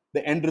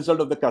the end result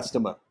of the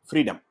customer.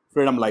 Freedom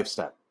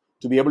lifestyle.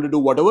 To be able to do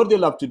whatever they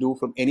love to do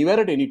from anywhere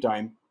at any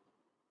time,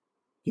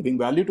 giving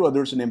value to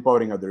others and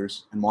empowering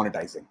others and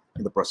monetizing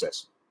in the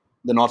process.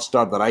 The North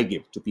Star that I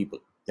give to people.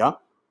 Yeah.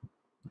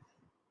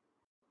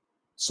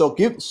 So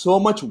give so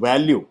much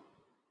value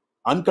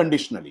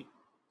unconditionally.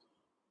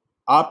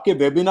 आपके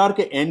webinar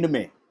के and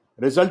में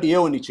result ये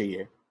होनी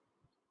चाहिए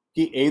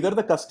कि either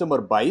the customer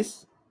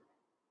buys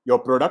your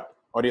product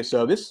or your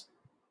service,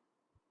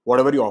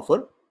 whatever you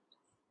offer,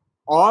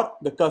 or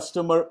the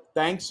customer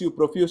thanks you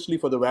profusely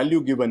for the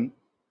value given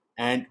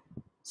and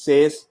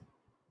says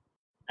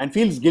and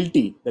feels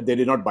guilty that they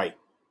did not buy.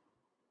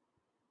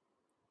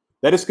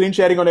 There is screen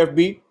sharing on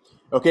FB,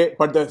 okay,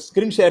 but the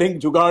screen sharing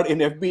jugaad in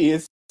FB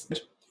is,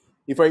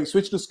 if I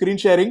switch to screen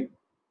sharing,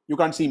 you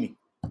can't see me.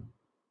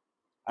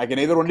 I can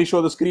either only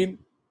show the screen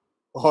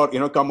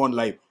or come on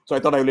live. So I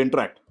thought I will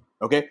interact.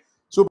 Okay,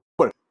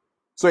 super.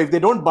 So if they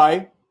don't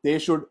buy, they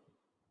should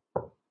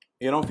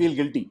feel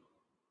guilty.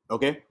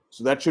 Okay,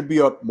 so that should be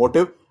your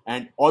motive.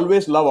 And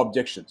always love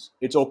objections.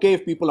 It's okay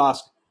if people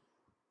ask.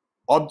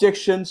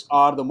 Objections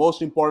are the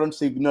most important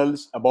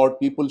signals about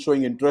people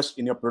showing interest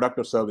in your product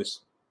or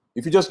service.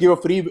 If you just give a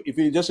free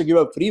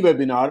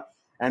webinar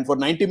and for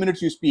 90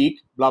 minutes you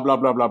speak blah blah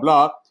blah blah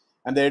blah,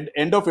 and at the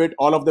end of it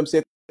all of them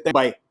say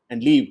bye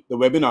and leave the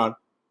webinar,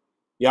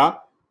 yeah,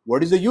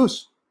 what is the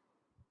use?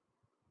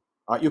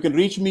 You can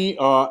reach me,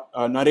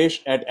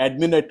 Naresh, at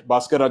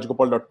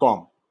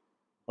admin@bhaskarrajgopal.com.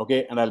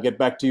 Okay, and I'll get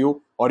back to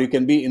you. Or you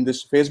can be in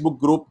this Facebook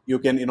group. You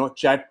can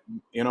chat,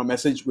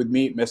 message with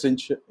me,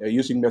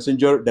 using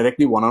Messenger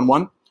directly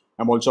one-on-one.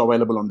 I'm also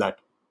available on that.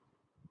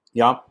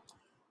 Yeah.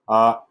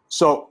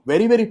 So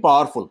very, very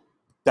powerful.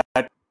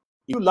 That if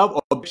you love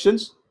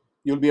objections,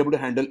 you'll be able to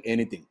handle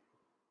anything.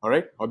 All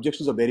right.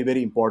 Objections are very,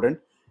 very important,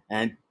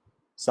 and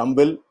some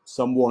will,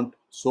 some won't.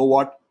 So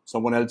what?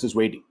 Someone else is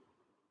waiting.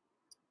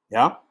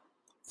 Yeah.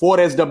 4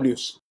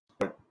 SWs.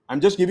 I'm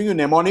just giving you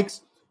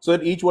mnemonics so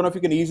that each one of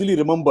you can easily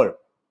remember.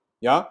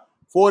 Yeah.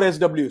 4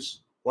 SWs.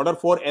 What are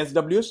 4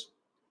 SWs?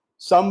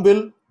 Some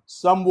will,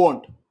 some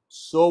won't.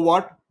 So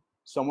what?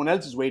 Someone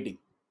else is waiting.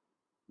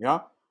 Yeah.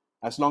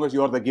 As long as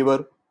you are the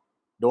giver,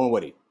 don't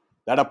worry.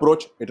 That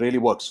approach, it really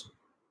works.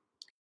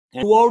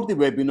 And throughout the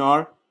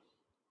webinar,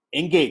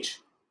 engage.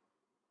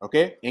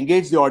 Okay.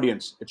 Engage the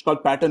audience. It's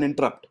called pattern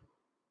interrupt.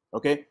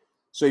 Okay.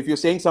 So if you're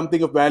saying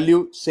something of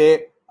value,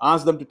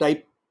 ask them to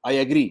type, I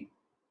agree.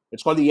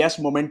 It's called the yes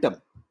momentum.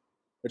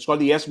 It's called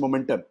the yes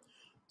momentum.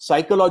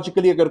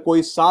 Psychologically, अगर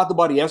कोई 7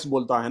 बार yes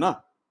बोलता है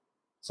ना,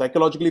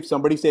 psychologically, if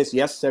somebody says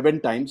yes 7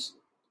 times,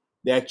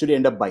 they actually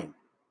end up buying.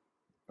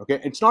 Okay,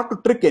 it's not to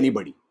trick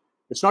anybody.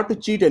 It's not to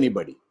cheat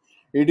anybody.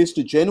 It is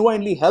to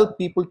genuinely help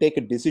people take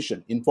a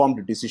decision,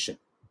 informed decision.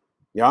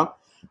 Yeah,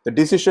 the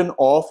decision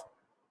of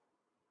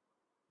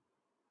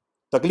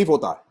तकलीफ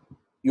होता है.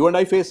 You and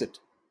I face it,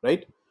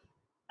 right?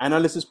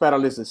 analysis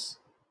paralysis.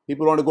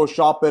 People want to go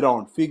shop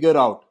around, figure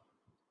out,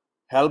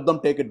 help them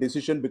take a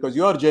decision because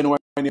you are genuine,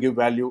 you give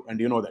value, and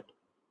you know that.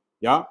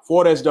 Yeah,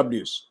 4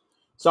 SWs.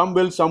 Some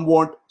will, some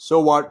won't. So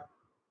what?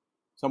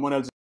 Someone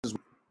else is.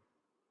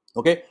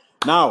 Okay.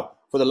 Now,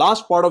 for the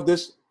last part of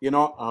this,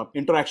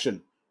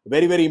 interaction,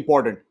 very, very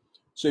important.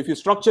 So if you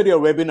structure your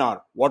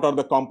webinar, what are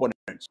the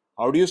components?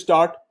 How do you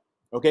start?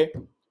 Okay.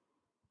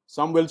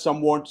 Some will,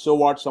 some won't. So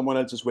what? Someone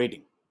else is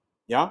waiting.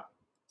 Yeah.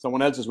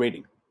 Someone else is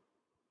waiting.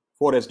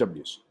 4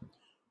 SWs.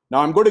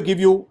 Now I'm going to give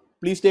you,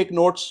 please take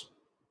notes.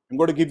 I'm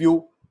going to give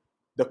you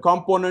the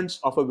components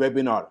of a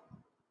webinar.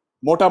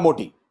 Mota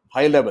moti,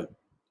 high level.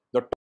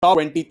 The top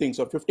 20 things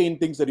or 15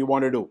 things that you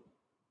want to do.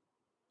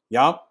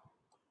 Yeah.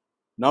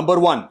 Number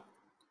 1,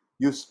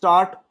 you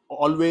start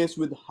always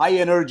with high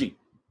energy,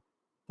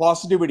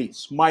 positivity,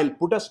 smile.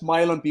 Put a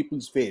smile on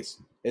people's face,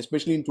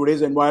 especially in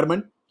today's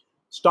environment.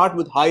 Start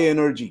with high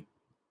energy.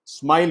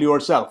 Smile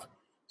yourself.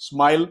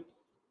 Smile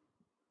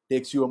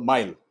takes you a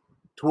mile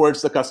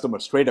towards the customer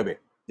straight away.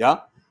 Yeah.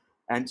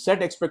 And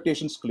set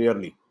expectations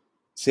clearly.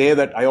 Say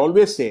that, I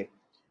always say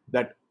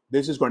that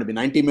this is going to be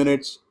 90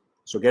 minutes.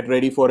 So get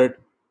ready for it.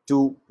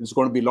 2, it's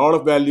going to be a lot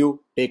of value.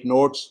 Take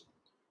notes.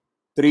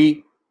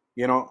 3,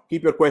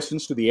 keep your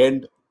questions to the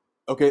end.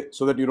 Okay.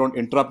 So that you don't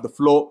interrupt the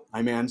flow.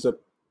 I may answer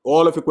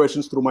all of your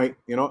questions through my,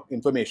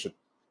 information.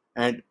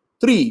 And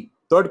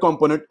 3rd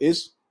component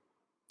is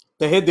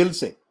Tehe Dil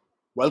Se.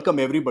 Welcome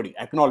everybody.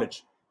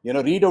 Acknowledge.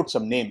 Read out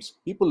some names.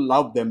 People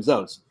love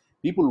themselves.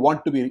 People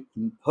want to be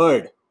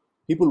heard.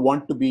 People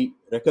want to be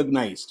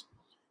recognized.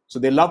 So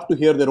they love to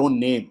hear their own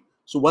name.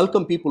 So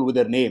welcome people with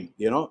their name,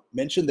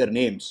 mention their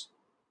names,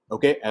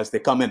 okay, as they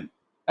come in.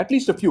 At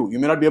least a few. You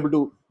may not be able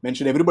to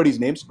mention everybody's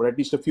names, but at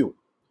least a few.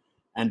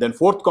 And then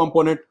 4th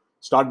component,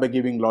 start by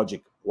giving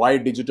logic. Why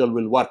digital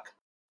will work.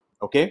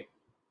 Okay.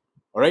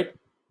 All right.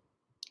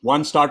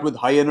 1, start with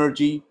high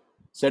energy.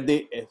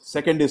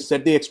 Second is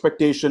set the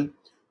expectation.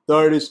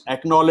 3rd is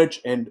acknowledge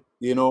and,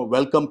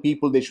 welcome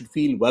people. They should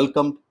feel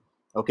welcomed.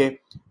 Okay.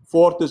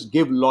 4th is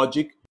give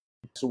logic.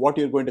 So what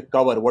you're going to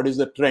cover, what is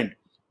the trend?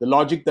 The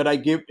logic that I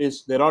give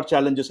is there are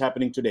challenges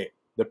happening today.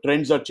 The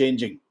trends are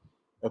changing.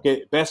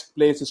 Okay. Best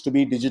place is to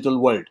be digital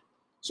world.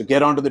 So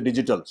get onto the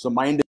digital. So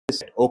mind is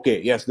set.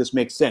 Okay. Yes, this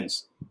makes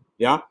sense.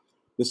 Yeah.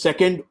 The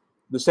second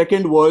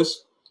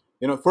was,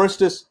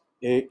 first is,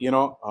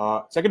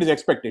 second is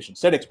expectations,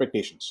 set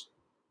expectations.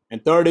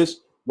 And 3rd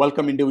is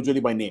welcome individually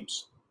by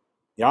names.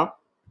 Yeah.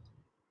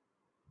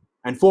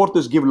 And 4th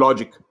is give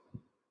logic.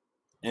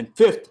 And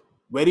 5th,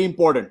 very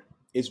important,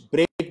 is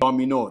break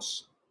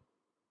dominoes.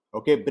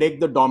 Okay, break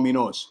the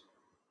dominoes.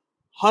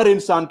 हर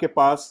इंसान के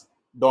पास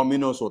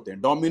dominoes होते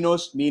हैं.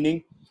 Dominoes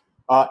meaning,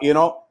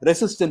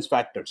 resistance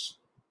factors.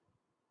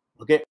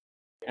 Okay,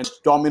 and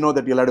domino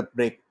that you'll have to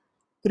break.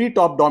 3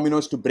 top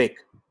dominoes to break.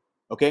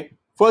 Okay,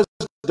 first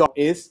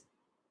is,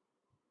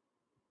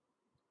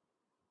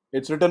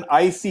 it's written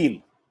I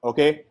seal.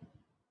 Okay,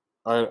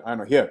 I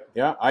know here.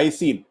 Yeah, I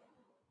seal.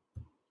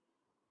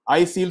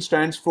 I seal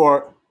stands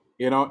for,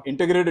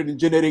 integrated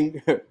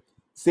engineering,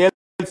 sales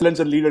excellence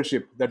and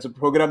leadership. That's a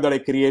program that I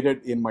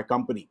created in my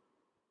company.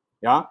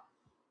 Yeah.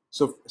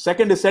 So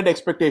second is set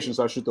expectations,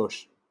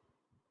 Ashutosh.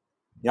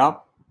 Yeah.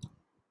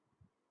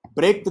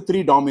 Break the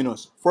 3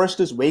 dominoes. First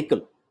is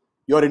vehicle.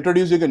 You're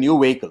introducing a new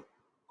vehicle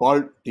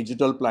called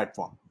digital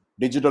platform,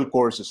 digital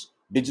courses,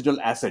 digital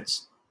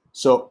assets.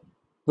 So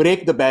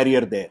break the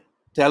barrier there.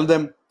 Tell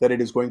them that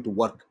it is going to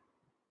work.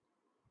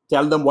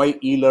 Tell them why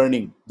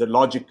e-learning, the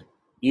logic,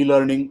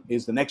 e-learning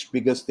is the next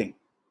biggest thing.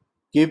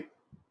 Give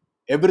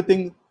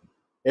everything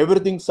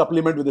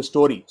supplement with a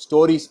story.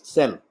 Stories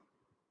sell.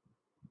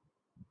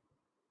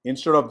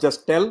 Instead of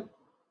just tell,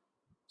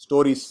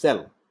 stories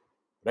sell,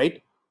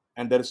 right?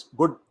 And there is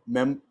good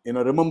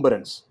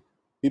remembrance.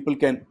 People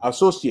can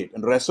associate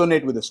and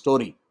resonate with a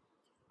story,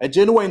 a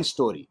genuine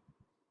story,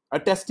 a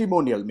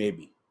testimonial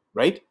maybe,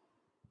 right?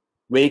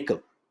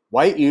 Vehicle.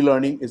 Why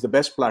e-learning is the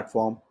best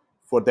platform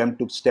for them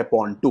to step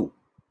on to.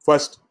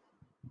 First.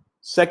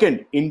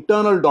 Second,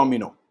 internal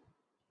domino.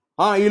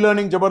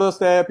 E-learning jabardast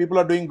hai, people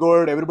are doing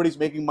good, everybody's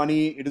making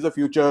money, it is the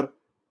future.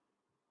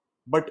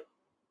 But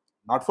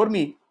not for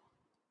me.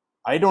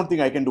 I don't think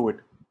I can do it.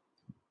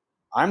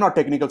 I'm not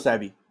technical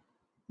savvy.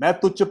 Main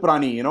tuchcha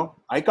prani,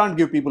 I can't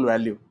give people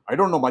value. I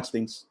don't know much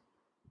things.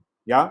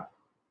 Yeah.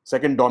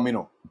 Second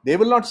domino. They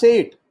will not say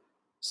it.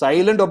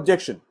 Silent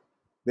objection.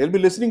 They'll be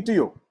listening to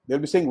you. They'll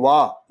be saying,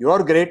 wow, you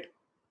are great.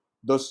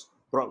 This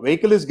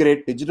vehicle is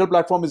great. Digital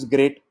platform is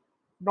great.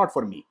 Not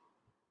for me.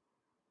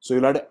 So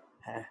you'll have to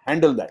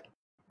handle that.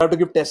 You have to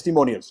give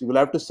testimonials. You will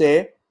have to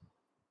say,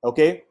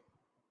 okay,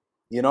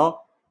 you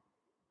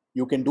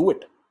can do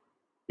it.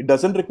 It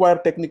doesn't require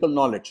technical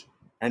knowledge.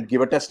 And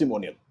give a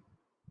testimonial.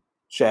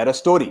 Share a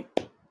story.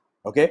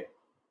 Okay.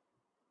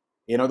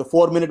 The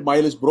 4-minute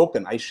mile is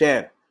broken. I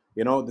share,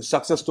 the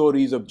success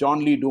stories of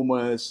John Lee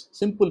Dumas,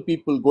 simple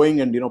people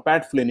going and,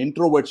 Pat Flynn,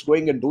 introverts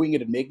going and doing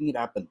it and making it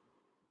happen.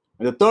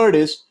 And the 3rd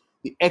is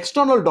the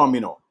external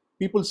domino.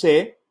 People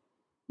say,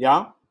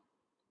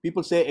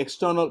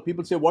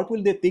 what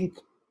will they think?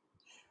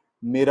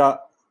 मेरा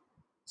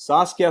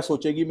सास क्या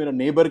सोचेगी, मेरा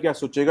neighbor क्या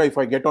सोचेगा if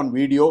I get on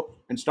video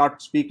and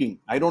start speaking.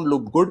 I don't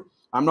look good.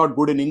 I'm not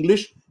good in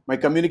English. My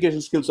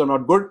communication skills are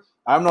not good.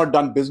 I have not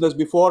done business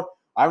before.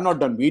 I have not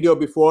done video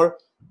before.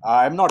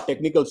 I'm not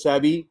technical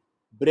savvy.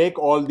 Break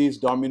all these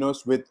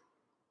dominoes with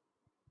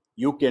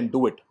you can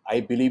do it.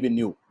 I believe in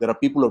you. There are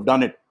people who have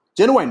done it.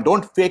 Genuine.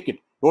 Don't fake it.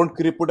 Don't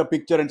put a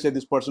picture and say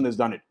this person has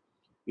done it.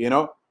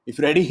 If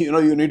ready,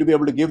 you need to be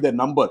able to give their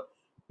number.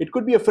 It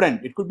could be a friend.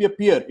 It could be a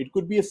peer. It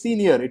could be a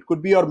senior. It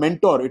could be your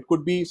mentor. It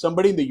could be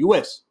somebody in the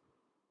US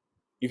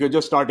if you're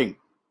just starting.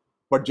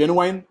 But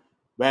genuine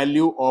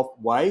value of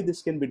why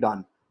this can be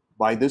done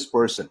by this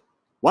person.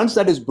 Once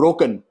that is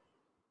broken,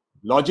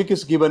 logic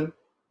is given.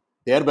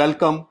 They're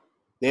welcome.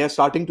 They are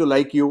starting to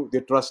like you.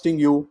 They're trusting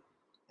you.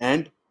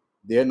 And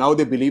now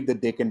they believe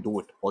that they can do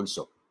it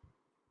also.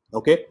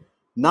 Okay.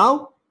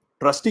 Now,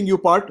 trusting you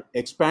part,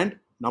 expand.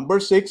 Number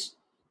 6,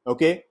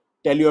 okay,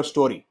 tell your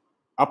story.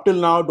 Up till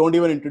now, don't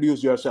even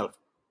introduce yourself.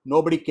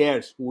 Nobody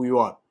cares who you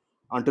are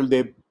until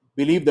they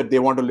believe that they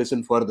want to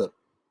listen further.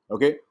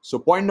 Okay. So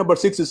point number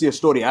 6 is your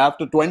story.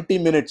 After 20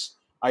 minutes,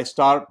 I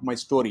start my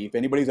story. If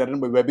anybody's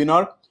attended my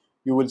webinar,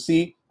 you will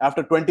see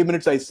after 20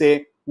 minutes, I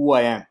say who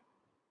I am.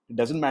 It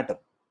doesn't matter.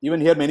 Even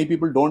here, many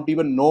people don't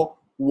even know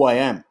who I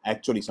am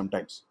actually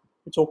sometimes.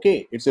 It's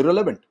okay. It's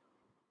irrelevant.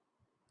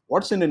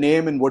 What's in a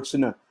name and what's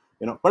in a,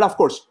 but of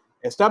course,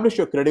 establish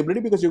your credibility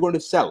because you're going to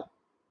sell.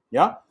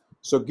 Yeah.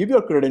 So give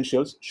your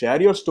credentials,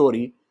 share your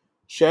story,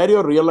 share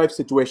your real life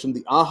situation,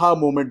 the aha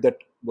moment that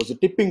was a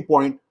tipping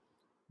point.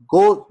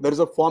 There is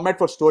a format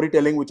for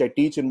storytelling, which I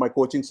teach in my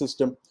coaching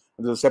system.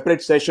 There's a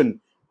separate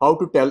session, how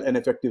to tell an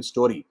effective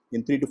story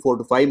in 3 to 4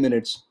 to 5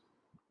 minutes.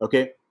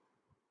 Okay.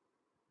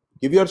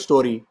 Give your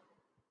story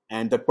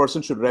and that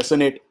person should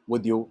resonate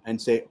with you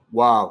and say,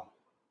 wow,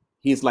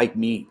 he's like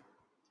me.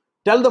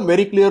 Tell them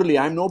very clearly,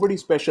 I'm nobody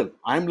special.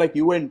 I'm like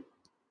you and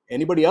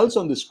anybody else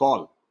on this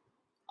call.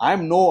 I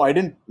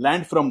didn't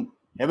land from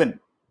heaven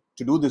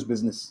to do this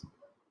business.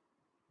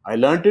 I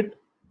learned it.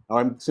 Now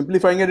I'm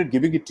simplifying it and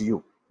giving it to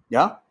you.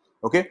 Yeah.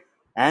 Okay.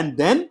 And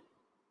then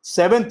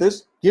 7th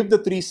is give the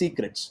 3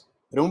 secrets.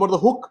 Remember the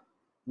hook,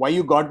 why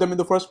you got them in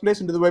the first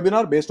place into the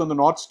webinar based on the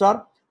North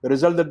Star, the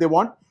result that they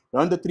want.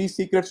 Learn the 3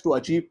 secrets to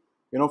achieve,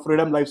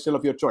 freedom lifestyle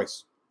of your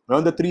choice.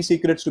 Learn the 3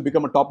 secrets to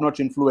become a top-notch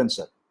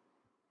influencer.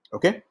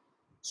 Okay.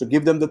 So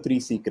give them the 3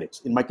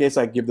 secrets. In my case,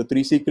 I give the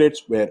 3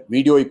 secrets where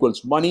video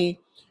equals money,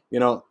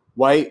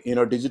 why,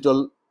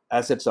 digital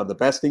assets are the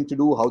best thing to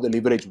do, how the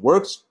leverage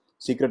works.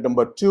 Secret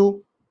number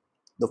 2,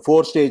 the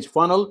 4-stage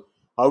funnel,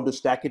 how to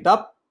stack it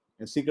up.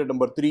 And secret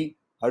number 3,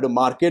 how to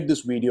market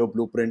this video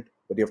blueprint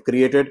that you have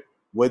created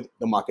with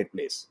the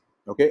marketplace.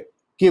 Okay.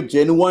 Give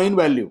genuine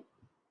value.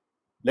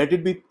 Let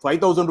it be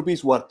 5,000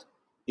 rupees worth.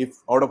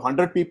 If out of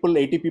 100 people,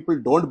 80 people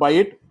don't buy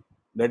it,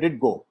 let it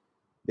go.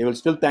 They will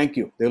still thank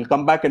you. They will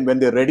come back and when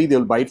they're ready, they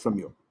will buy it from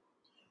you.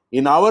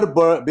 In our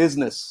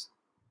business,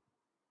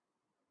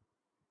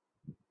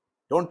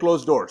 don't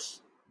close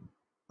doors.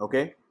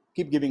 Okay.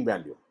 Keep giving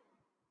value.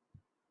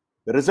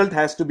 The result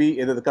has to be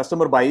either the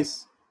customer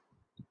buys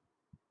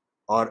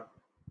or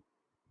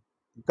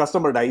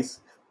customer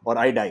dies or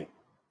I die.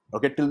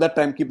 Okay. Till that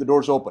time, keep the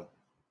doors open.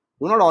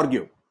 Do not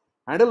argue.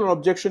 Handle an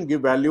objection,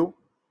 give value.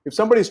 If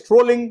somebody is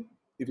trolling,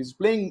 if he's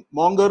playing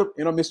monger,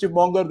 mischief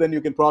monger, then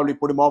you can probably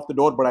put him off the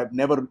door, but I've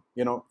never,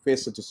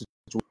 faced such a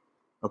situation.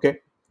 Okay.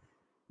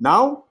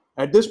 Now,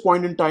 at this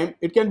point in time,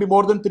 it can be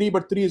more than 3,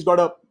 but 3 has got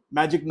a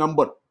magic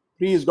number.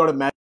 3 has got a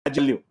magic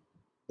value.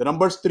 The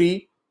numbers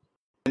 3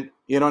 and,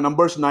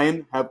 numbers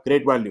 9 have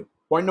great value.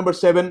 Point number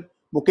 7,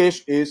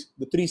 Mukesh, is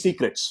the 3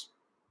 secrets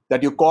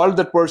that you called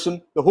that person,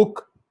 the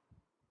hook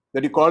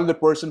that you called that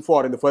person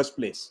for in the first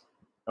place.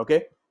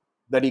 Okay.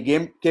 That he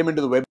came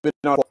into the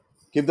webinar for.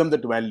 Give them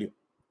that value.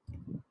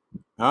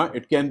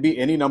 It can be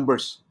any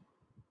numbers.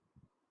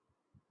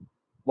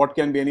 What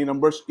can be any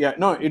numbers? Yeah,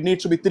 no, it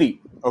needs to be 3.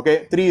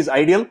 Okay, 3 is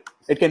ideal.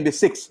 It can be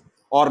 6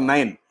 or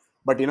 9,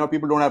 but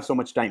people don't have so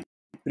much time.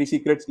 3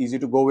 secrets, easy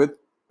to go with.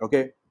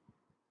 Okay,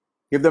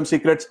 give them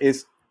secrets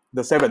is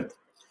the 7th.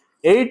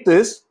 8th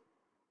is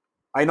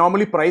I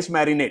normally price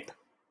marinate.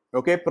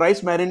 Okay,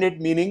 price marinate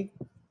meaning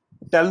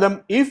tell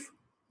them if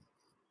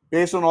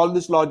based on all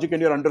this logic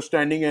and your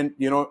understanding and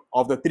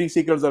of the 3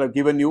 secrets that I've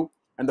given you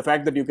and the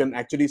fact that you can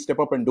actually step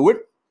up and do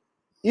it.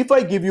 If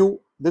I give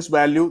you this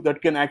value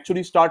that can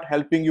actually start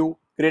helping you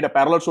create a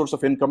parallel source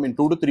of income in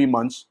 2 to 3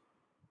 months,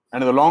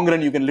 and in the long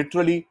run, you can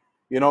literally,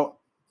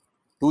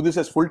 do this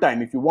as full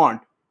time if you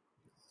want.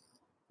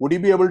 Would you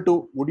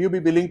be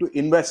willing to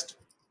invest?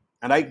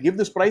 And I give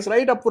this price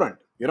right up front.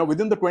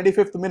 Within the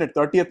 25th minute,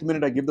 30th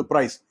minute, I give the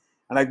price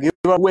and I give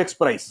a 2x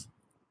price.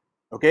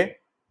 Okay.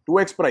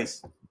 2x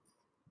price.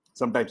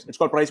 Sometimes it's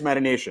called price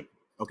marination.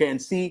 Okay.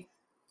 And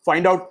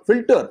find out,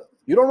 filter.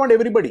 You don't want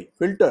everybody.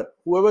 Filter.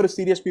 Whoever is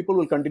serious people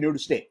will continue to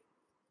stay.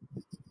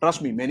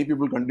 Trust me, many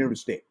people will continue to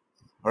stay.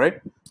 All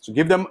right. So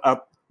give them a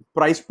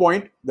price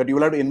point that you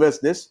will have to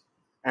invest this.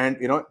 And,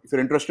 if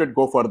you're interested,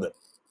 go further.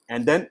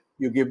 And then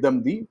you give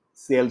them the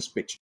sales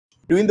pitch.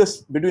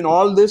 Between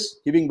all this,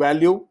 giving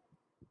value,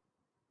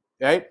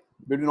 right?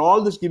 between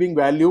all this giving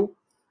value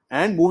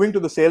and moving to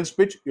the sales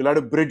pitch, you'll have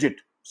to bridge it.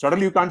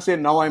 Suddenly you can't say,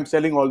 now I'm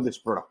selling all this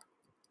product.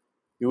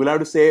 You will have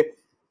to say,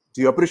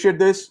 do you appreciate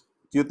this?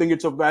 Do you think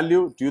it's of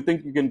value? Do you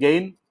think you can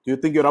gain? Do you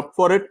think you're up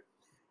for it?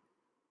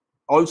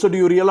 Also, do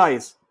you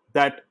realize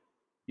that,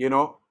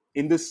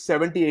 in this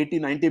 70, 80,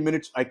 90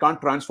 minutes, I can't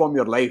transform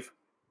your life,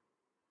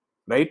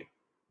 right?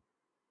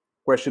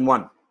 Question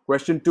 1.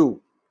 Question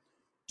 2,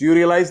 do you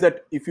realize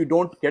that if you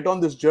don't get on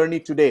this journey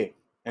today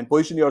and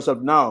position yourself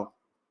now,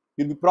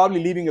 you'll be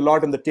probably leaving a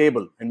lot on the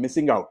table and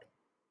missing out.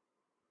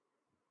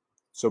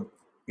 So,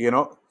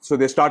 so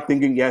they start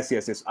thinking, yes,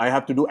 I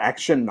have to do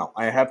action now.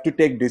 I have to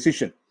take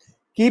decision.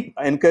 Keep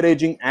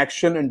encouraging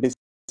action and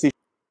decision.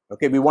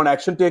 Okay, we want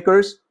action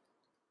takers.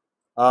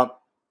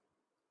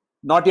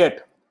 Not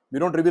yet. We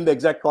don't reveal the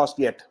exact cost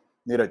yet,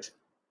 Neeraj.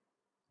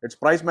 It's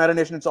price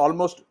marination. It's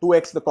almost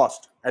 2x the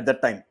cost at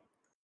that time.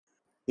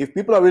 If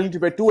people are willing to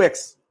pay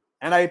 2x,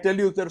 and I tell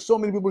you, there are so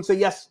many people say,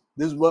 yes,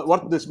 this is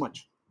worth this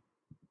much,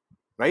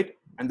 right?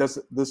 And this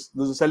is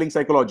a selling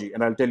psychology.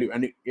 And I'll tell you,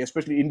 and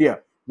especially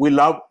India, we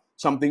love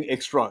something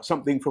extra,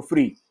 something for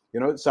free,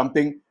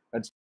 something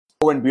that's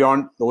over and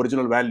beyond the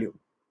original value.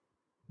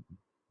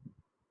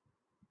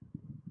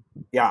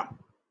 Yeah,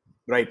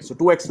 right. So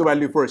 2x the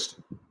value first.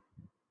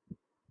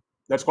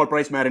 That's called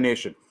price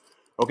marination.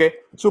 Okay,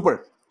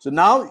 super. So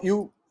now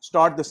you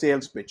start the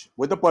sales pitch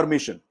with the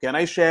permission. Can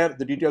I share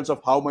the details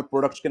of how my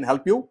products can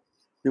help you?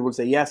 People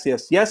say yes,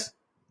 yes, yes.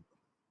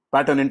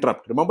 Pattern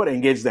interrupt. Remember,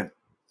 engage them.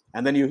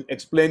 And then you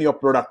explain your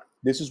product.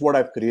 This is what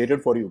I've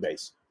created for you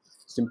guys.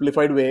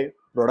 Simplified way,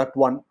 product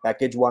 1,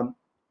 package 1,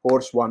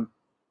 course 1,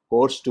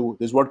 course 2.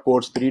 This is what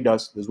course 3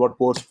 does. This is what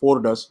course 4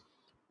 does.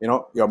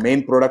 Your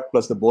main product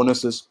plus the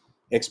bonuses.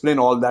 Explain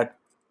all that.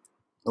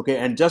 Okay,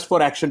 and just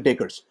for action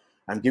takers.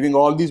 I'm giving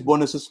all these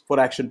bonuses for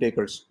action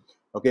takers.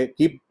 Okay,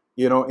 keep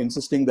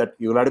insisting that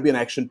you'll have to be an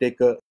action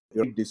taker,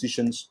 your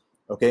decisions,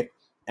 okay,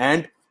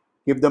 and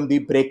give them the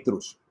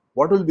breakthroughs.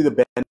 What will be the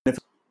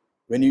benefit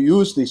when you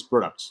use these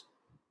products?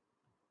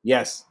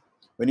 Yes,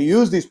 when you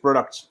use these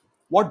products,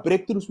 what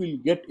breakthroughs will you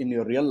get in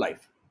your real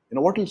life?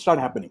 What will start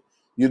happening?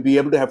 You'll be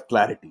able to have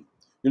clarity.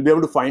 You'll be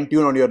able to fine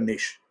tune on your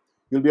niche.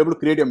 You'll be able to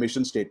create your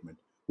mission statement.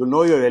 You'll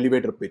know your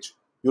elevator pitch.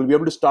 You'll be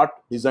able to start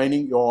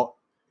designing your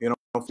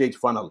stage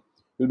funnel.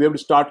 You'll be able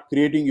to start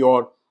creating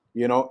your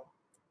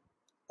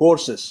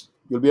courses.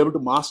 You'll be able to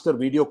master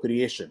video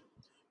creation.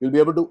 You'll be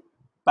able to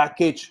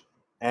package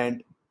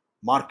and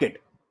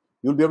market.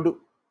 You'll be able to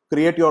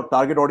create your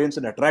target audience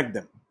and attract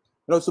them.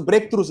 So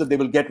breakthroughs that they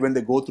will get when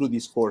they go through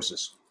these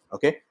courses.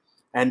 Okay,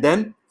 and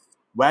then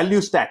value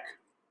stack.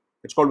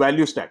 It's called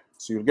value stack.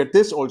 So you'll get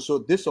this also,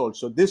 this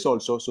also, this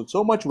also.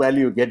 So much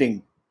value you're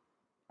getting,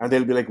 and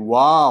they'll be like,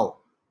 wow,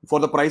 for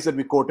the price that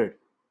we quoted.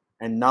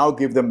 And now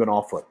give them an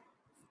offer.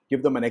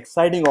 Give them an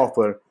exciting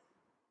offer,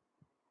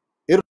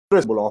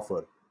 irresistible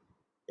offer.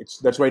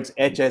 That's why it's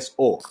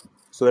HSO.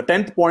 So the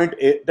 10th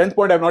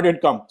point I've not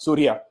yet come.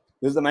 Surya,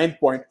 this is the 9th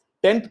point.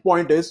 10th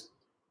point is,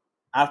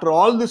 after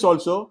all this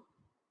also,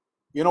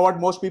 you know what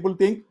most people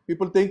think?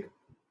 People think,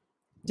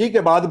 ठीक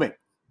है बाद में.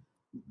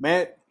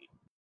 मैं,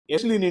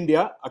 especially in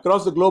India,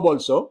 across the globe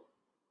also,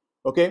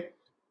 okay,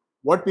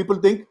 what people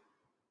think?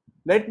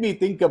 Let me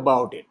think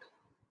about it.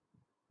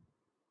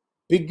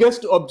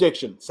 Biggest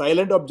objection,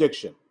 silent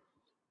objection.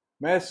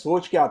 मैं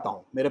सोच के आता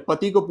हूं, मेरे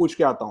पति को पूछ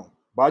के आता हूं,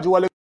 बाजू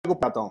वाले को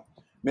आता हूं,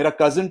 मेरा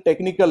कजिन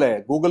टेक्निकल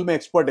है, गूगल में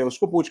एक्सपर्ट है,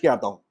 उसको पूछ के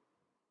आता हूं.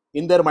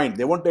 In their mind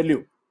they won't tell you.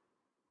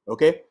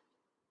 Okay,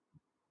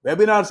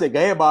 webinar से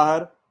गए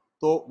बाहर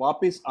तो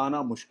वापस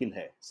आना मुश्किल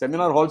है.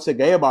 सेमिनार हॉल से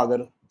गए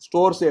बाहर,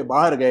 स्टोर से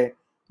बाहर गए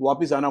तो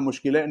वापस आना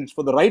मुश्किल है. And it's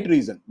for the right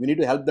reason. We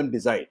need to help them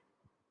decide.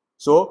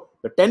 So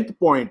the 10th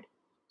point,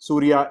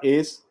 Surya,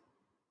 is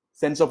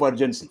sense of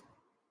urgency.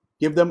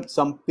 Give them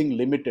something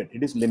limited.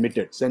 It is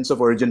limited. Sense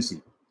of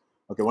urgency.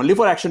 Okay, only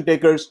for action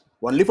takers,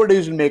 only for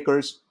decision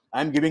makers.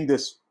 I'm giving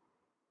this.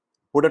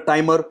 Put a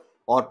timer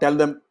or tell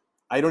them,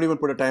 I don't even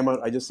put a timer.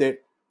 I just say,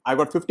 I've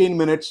got 15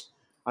 minutes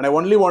and I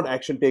only want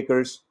action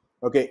takers.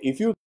 Okay,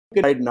 if you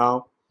right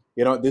now,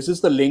 this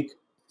is the link.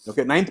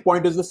 Okay, 9th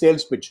point is the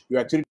sales pitch. You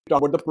actually talk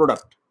about the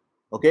product,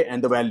 okay,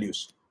 and the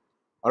values.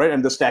 All right,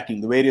 and the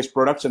stacking, the various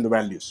products and the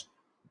values.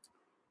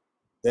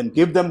 Then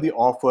give them the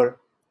offer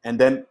and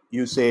then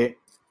you say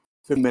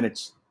 15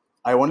 minutes.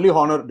 I only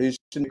honor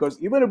decision because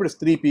even if it is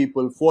 3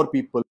 people, 4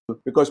 people,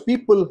 because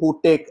people who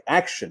take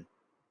action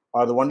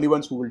are the only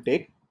ones who will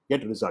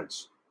get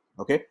results.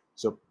 Okay,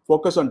 so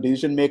focus on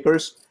decision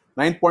makers.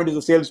 9th point is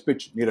the sales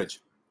pitch, Neeraj.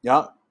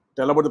 Yeah,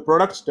 tell about the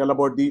products, tell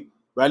about the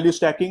value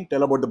stacking,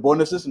 tell about the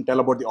bonuses, and tell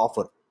about the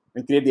offer,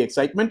 and create the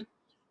excitement.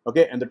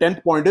 Okay, and the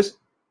 10th point is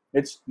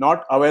it's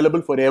not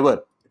available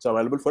forever. It's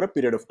available for a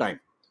period of time.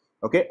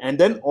 Okay, and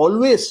then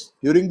always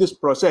during this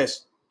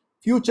process,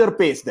 future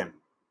pace them.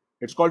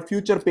 It's called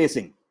future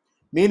pacing,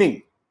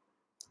 meaning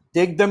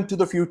take them to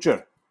the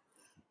future.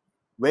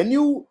 When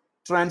you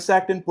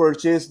transact and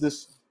purchase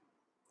this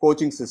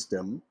coaching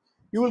system,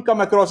 you will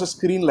come across a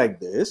screen like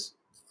this.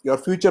 You're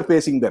future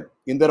pacing them.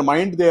 In their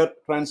mind, they're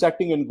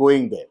transacting and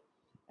going there.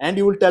 And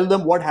you will tell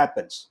them what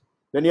happens.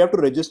 Then you have to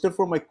register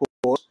for my course.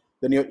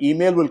 then your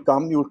email will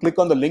come. You will click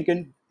on the link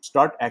and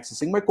start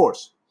accessing my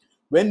course.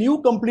 When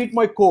you complete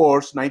my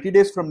course 90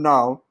 days from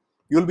now,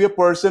 you'll be a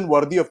person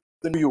worthy of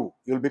you.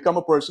 You'll become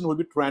a person who will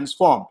be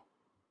transformed.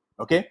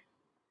 Okay?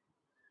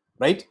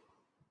 Right?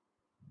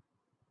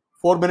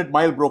 4-minute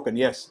mile broken.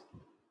 Yes.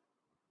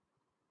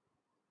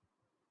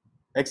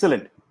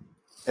 Excellent.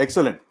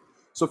 Excellent.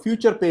 So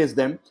future pays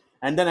them,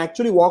 and then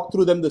actually walk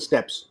through them the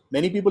steps.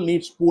 Many people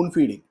need spoon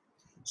feeding.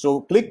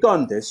 So click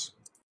on this.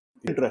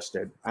 If you're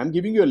interested, I'm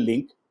giving you a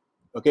link.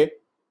 Okay.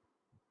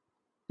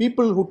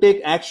 People who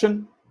take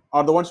action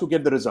are the ones who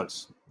get the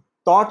results.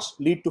 Thoughts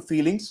lead to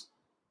feelings.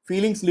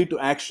 Feelings lead to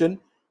action,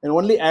 and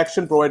only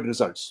action provides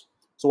results.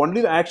 So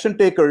only the action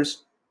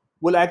takers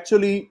will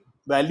actually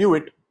value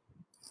it.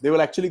 They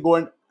will actually go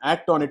and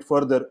act on it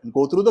further and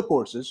go through the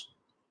courses,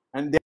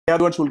 and they are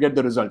the ones who will get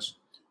the results.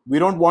 We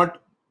don't want,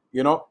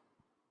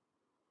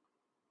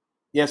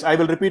 yes, I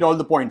will repeat all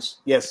the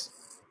points. Yes,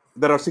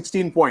 there are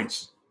 16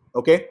 points.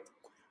 Okay,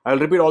 I'll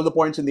repeat all the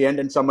points in the end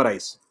and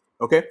summarize.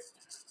 Okay,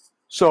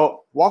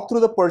 so walk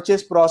through the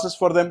purchase process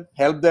for them,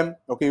 help them.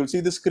 Okay, you'll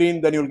see the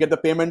screen, then you'll get the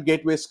payment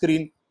gateway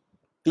screen.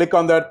 Click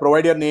on that,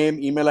 provide your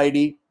name, email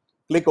ID,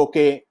 click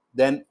OK.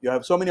 Then you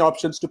have so many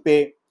options to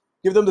pay.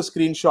 Give them the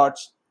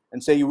screenshots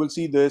and say you will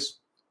see this.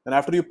 And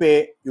after you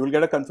pay, you will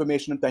get a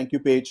confirmation and thank you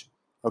page.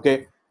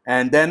 Okay,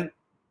 and then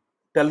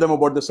tell them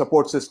about the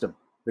support system,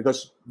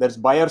 because there's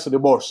buyer's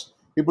remorse.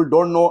 People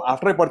don't know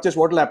after I purchase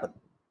what will happen.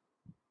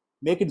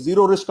 Make it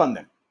zero risk on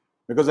them,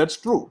 because that's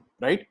true,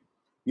 right?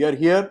 We are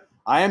here.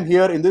 I am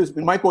here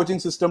in my coaching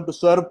system to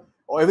serve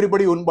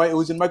everybody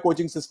who's in my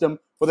coaching system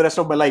for the rest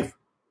of my life.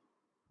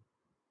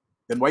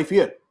 Then why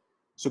fear?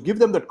 So give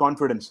them that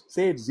confidence.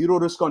 Say it's zero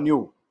risk on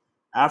you.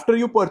 After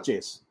you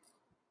purchase,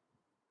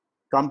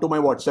 come to my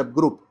WhatsApp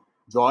group,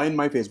 join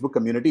my Facebook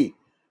community,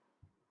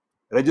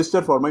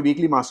 register for my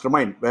weekly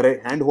mastermind where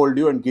I handhold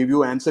you and give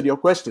you answer your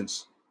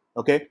questions.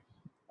 Okay,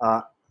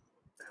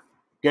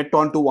 get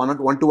on to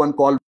one-to-one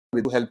call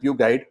to help you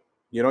guide.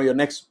 Your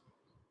next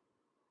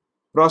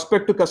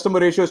prospect to customer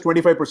ratio is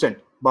 25%.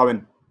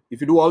 Bhavin, if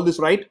you do all this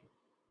right,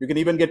 you can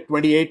even get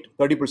 28,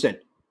 30%.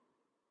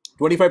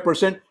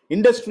 25%.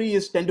 Industry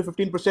is 10 to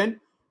 15%.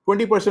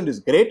 20% is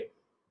great.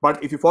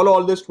 But if you follow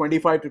all this,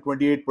 25 to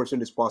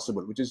 28% is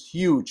possible, which is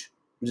huge,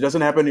 which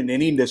doesn't happen in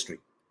any industry.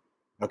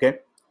 Okay.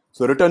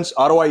 So returns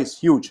ROI is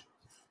huge.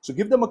 So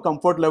give them a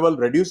comfort level,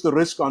 reduce the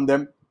risk on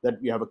them,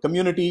 that you have a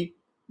community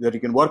that you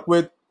can work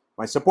with.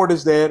 My support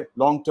is there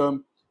long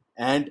term,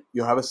 and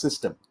you have a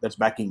system that's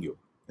backing you.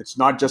 It's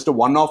not just a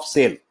one-off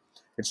sale.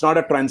 It's not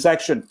a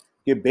transaction.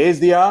 Ke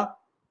bej diya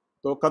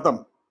to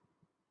khatam.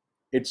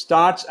 It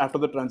starts after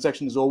the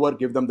transaction is over.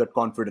 Give them that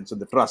confidence and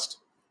the trust,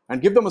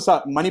 and give them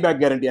a money back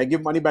guarantee. I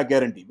give money back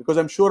guarantee because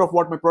I'm sure of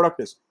what my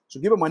product is. So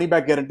give a money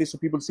back guarantee so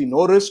people see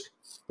no risk.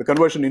 The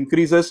conversion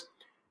increases.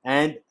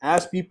 And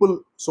as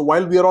people, so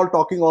while we are all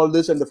talking all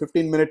this and the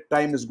 15-minute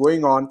time is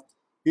going on,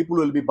 people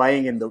will be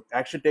buying in. The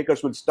action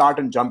takers will start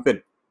and jump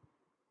in.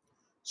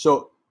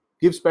 So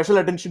give special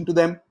attention to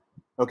them,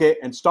 okay,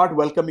 and start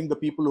welcoming the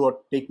people who are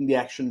taking the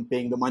action,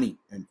 paying the money,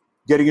 and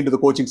getting into the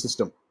coaching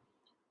system.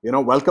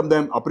 Welcome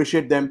them,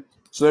 appreciate them,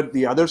 so that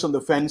the others on the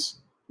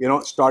fence,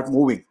 start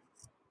moving.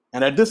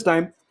 And at this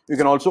time, you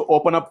can also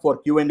open up for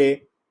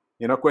Q&A,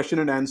 question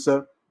and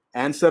answer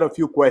a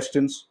few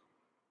questions.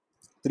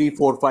 3,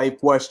 4, 5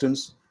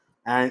 questions,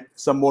 and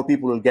some more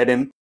people will get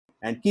in,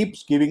 and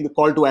keeps giving the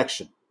call to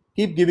action.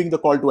 Keep giving the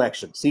call to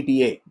action,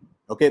 CTA.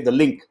 Okay, the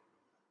link.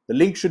 The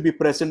link should be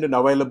present and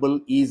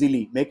available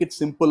easily. Make it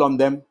simple on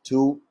them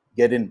to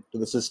get into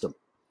the system.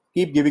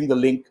 Keep giving the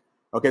link.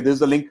 Okay, this is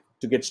the link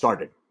to get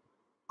started.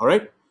 All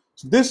right.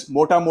 So this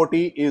mota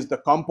moti is the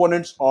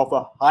components of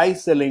a high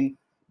selling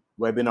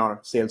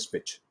webinar sales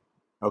pitch.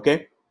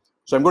 Okay.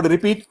 So I'm going to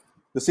repeat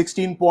the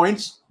 16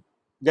 points.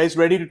 Guys,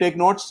 ready to take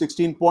notes?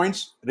 16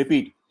 points.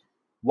 Repeat.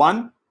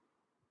 1,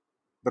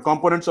 the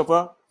components of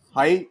a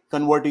high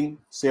converting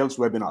sales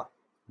webinar.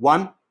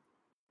 1,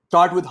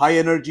 start with high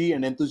energy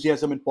and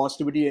enthusiasm and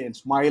positivity and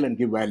smile and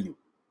give value.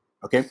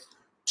 Okay.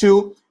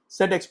 2,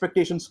 set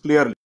expectations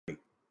clearly.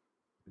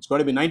 It's going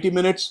to be 90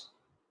 minutes.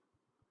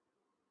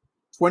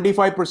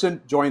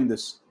 25% join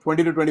this.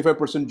 20 to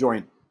 25%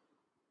 join.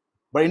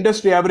 But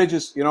industry average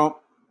is,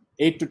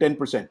 8 to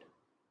 10%.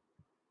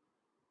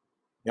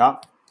 Yeah.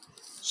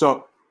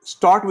 So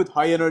start with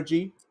high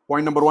energy.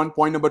 Point number 1.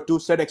 Point number 2,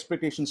 set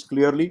expectations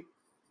clearly.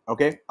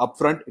 Okay.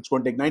 Upfront. It's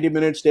going to take 90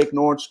 minutes. Take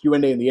notes, Q&A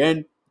in the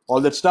end,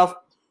 all that stuff.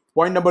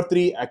 Point number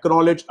 3,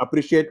 acknowledge,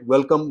 appreciate,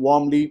 welcome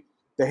warmly.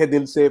 Tehe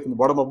dil se, from the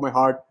bottom of my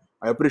heart,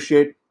 I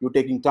appreciate you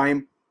taking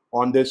time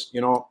on this,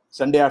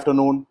 Sunday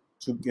afternoon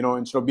to,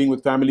 instead of being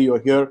with family, you're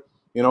here,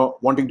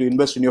 wanting to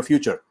invest in your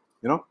future.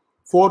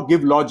 4,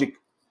 give logic.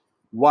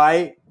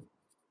 Why,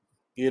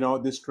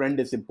 this trend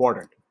is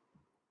important.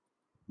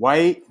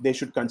 Why they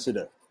should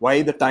consider.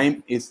 Why the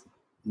time is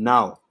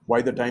now.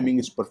 Why the timing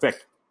is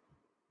perfect.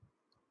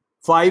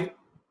 5,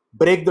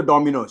 break the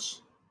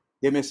dominoes.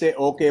 They may say,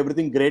 okay,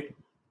 everything great.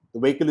 The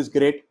vehicle is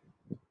great.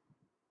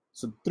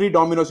 So 3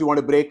 dominoes you want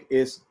to break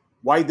is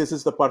why this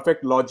is the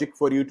perfect logic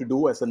for you to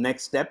do as the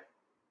next step.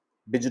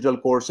 digital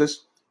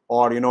courses,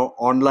 or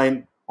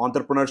online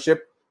entrepreneurship,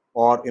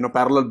 or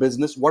parallel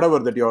business, whatever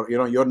that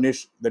your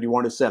niche that you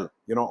want to sell,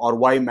 or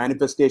why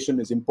manifestation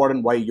is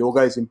important, why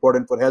yoga is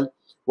important for health,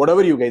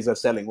 whatever you guys are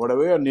selling,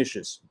 whatever your niche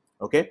is.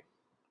 Okay,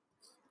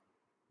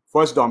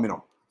 first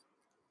domino,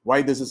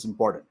 why this is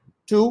important.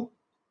 Two,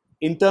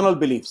 internal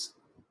beliefs.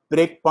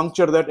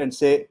 Puncture that and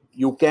say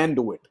you can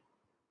do it.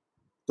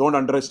 Don't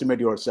underestimate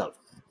yourself.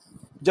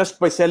 Just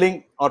by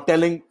selling or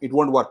telling, it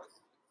won't work.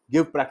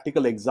 Give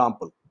practical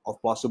example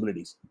of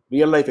possibilities,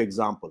 real life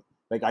example.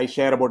 Like I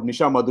share about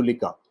Nisha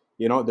Madhulika,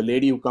 the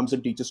lady who comes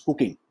and teaches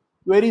cooking.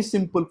 Very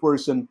simple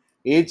person,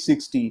 age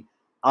 60.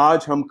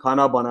 Aaj hum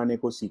khana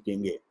banane ko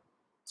seekhenge.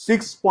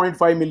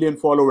 6.5 million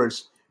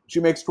followers.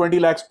 She makes 20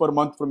 lakhs per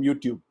month from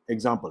YouTube,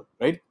 example,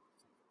 right?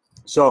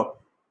 So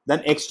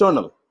then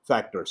external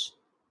factors,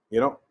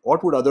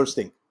 what would others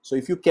think? So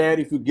if you care,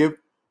 if you give,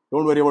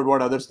 don't worry about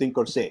what others think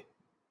or say.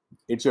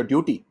 It's your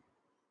duty.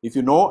 If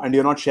you know and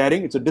you're not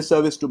sharing, it's a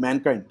disservice to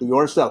mankind, to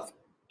yourself,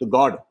 to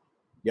God.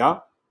 Yeah,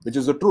 which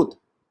is the truth.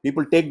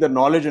 People take their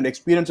knowledge and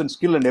experience and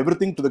skill and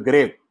everything to the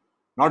grave,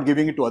 not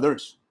giving it to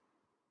others.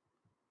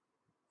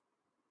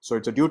 So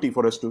it's a duty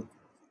for us to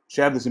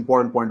share this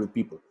important point with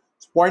people.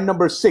 So point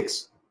number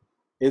 6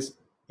 is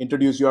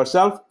introduce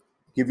yourself,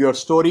 give your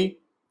story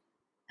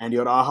and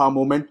your aha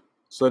moment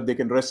so that they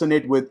can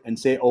resonate with and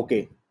say,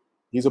 okay,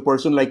 he's a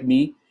person like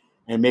me,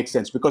 and makes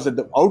sense. Because at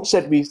the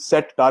outset, we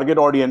set target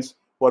audience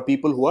for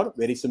people who are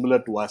very similar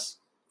to us,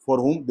 for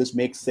whom this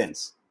makes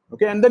sense.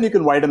 Okay, and then you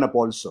can widen up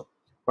also.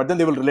 But then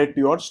they will relate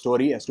to your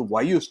story as to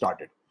why you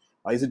started.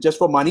 Is it just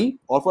for money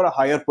or for a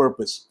higher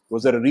purpose?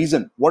 Was there a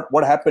reason?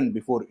 What happened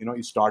before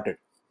you started?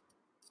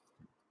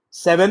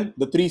 7,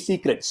 the 3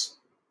 secrets,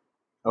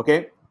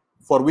 okay,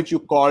 for which you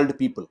called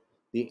people.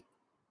 The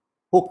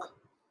hook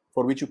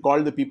for which you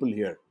called the people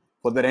here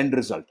for their end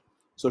result.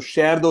 So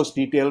share those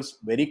details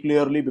very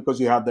clearly because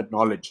you have that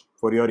knowledge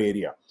for your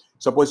area.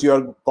 Suppose you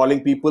are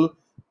calling people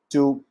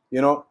to,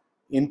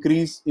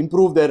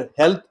 improve their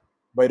health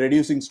by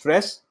reducing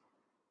stress,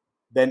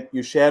 then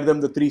you share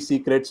them the 3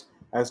 secrets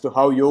as to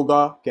how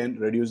yoga can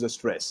reduce the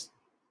stress.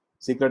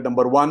 Secret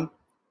number 1,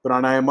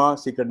 pranayama.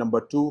 Secret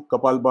number 2,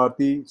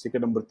 kapalbhati. Secret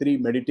number 3,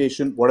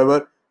 meditation,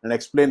 whatever, and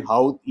explain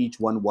how each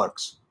one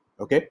works.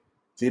 Okay.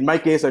 So in my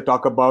case, I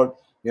talk about,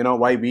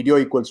 why video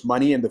equals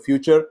money in the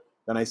future.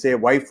 Then I say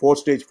why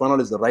 4-stage funnel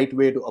is the right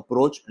way to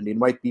approach and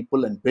invite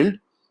people and build.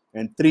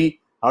 And 3,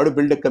 how to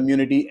build a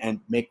community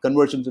and make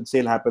conversions and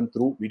sale happen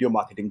through video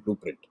marketing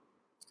blueprint.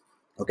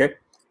 Okay.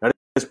 That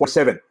is point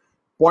 7.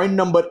 Point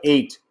number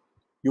 8,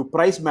 you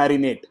price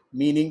marinate,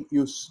 meaning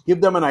you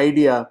give them an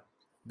idea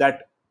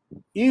that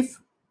if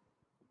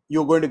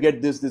you're going to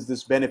get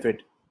this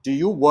benefit, do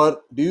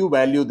you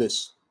value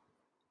this?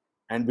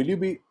 And will you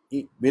be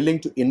willing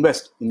to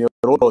invest in your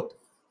growth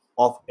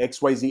of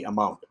XYZ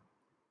amount?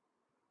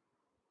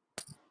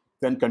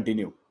 Then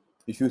continue.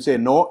 If you say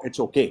no, it's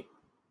okay.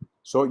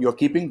 So you're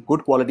keeping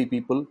good quality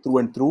people through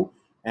and through.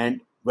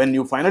 And when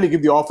you finally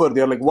give the offer,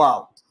 they're like,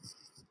 wow.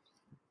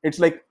 It's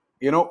like,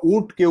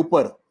 oot ke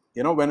upar,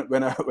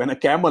 when a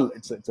camel,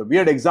 it's a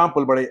weird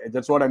example, but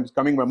that's what I'm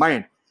coming to my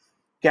mind.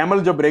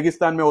 Camel jab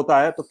रेगिस्तान में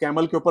होता है, तो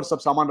camel के ऊपर सब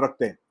सामान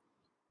रखते हैं.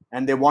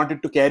 And they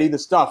wanted to carry the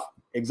stuff,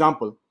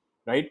 example,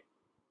 right?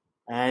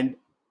 And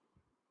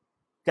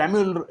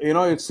camel,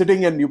 it's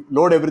sitting and you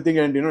load everything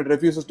and, it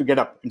refuses to get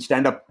up and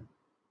stand up.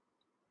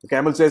 The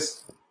camel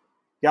says,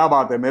 क्या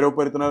बात है, मेरे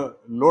ऊपर इतना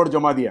load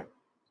जमा दिया.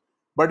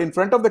 But in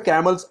front of the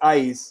camel's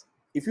eyes,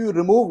 if you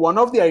remove one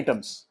of the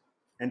items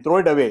and throw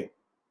it away,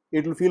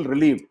 it will feel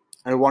relieved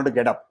and want to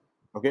get up.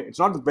 Okay, it's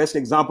not the best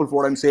example for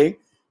what I'm saying,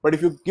 but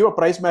if you give a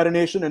price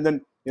marination and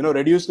then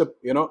reduce the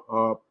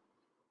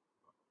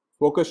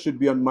focus should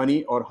be on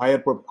money or higher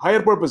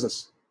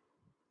purposes.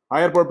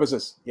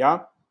 Yeah,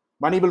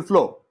 money will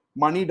flow.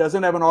 Money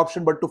doesn't have an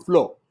option but to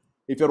flow.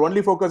 If your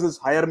only focus is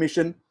higher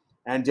mission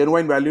and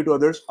genuine value to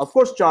others, of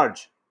course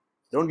charge.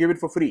 Don't give it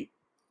for free.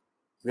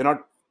 We're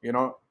not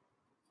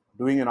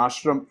doing an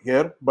ashram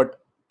here, but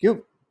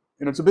give.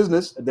 It's a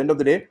business at the end of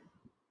the day,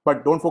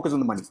 but don't focus on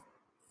the money.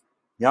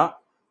 Yeah.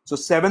 So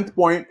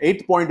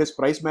 8th point is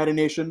price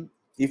marination.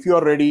 If you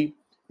are ready,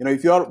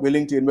 if you are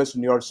willing to invest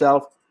in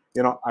yourself,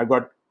 I've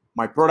got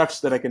my products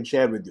that I can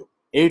share with you.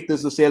 8th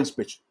is the sales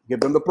pitch. Give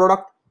them the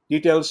product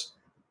details,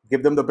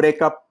 give them the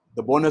breakup,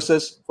 the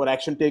bonuses for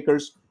action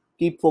takers.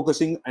 Keep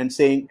focusing and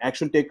saying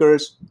action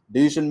takers,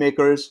 decision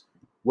makers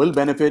will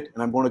benefit,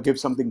 and I'm going to give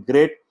something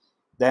great.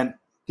 Then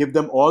give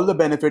them all the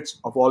benefits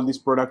of all these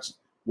products.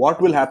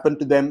 What will happen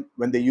to them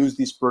when they use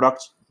these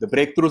products, the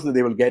breakthroughs that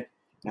they will get,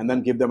 and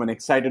then give them an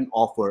exciting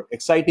offer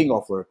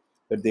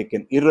that they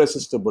can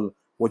irresistible,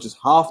 which is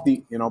half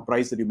the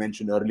price that you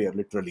mentioned earlier,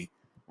 literally.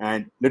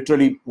 And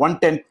literally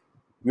 1/10,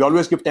 we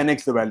always give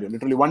 10x the value,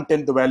 literally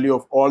 1/10 the value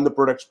of all the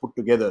products put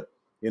together,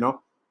 in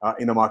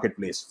a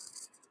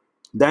marketplace.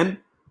 Then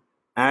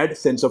add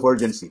sense of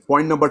urgency.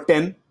 Point number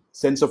 10,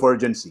 sense of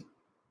urgency.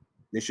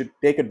 They should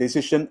take a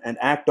decision and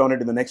act on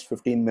it in the next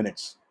 15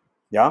 minutes.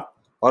 Yeah.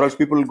 Or else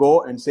people will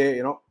go and say,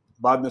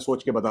 baad mein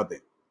soch ke batate.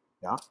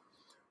 Yeah.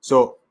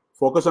 So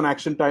focus on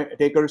action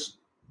takers,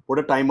 put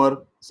a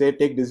timer, say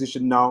take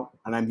decision now,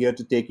 and I'm here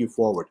to take you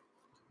forward.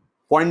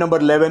 Point number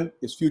 11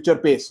 is future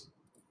pace.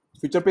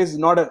 Future pace is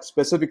not a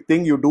specific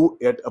thing you do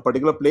at a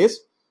particular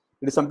place.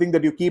 It is something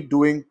that you keep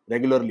doing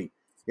regularly.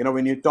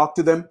 When you talk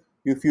to them,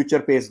 you future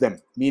pace them,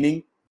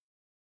 meaning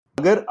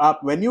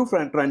when you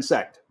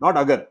transact, not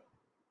agar.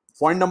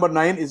 Point number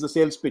 9 is the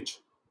sales pitch,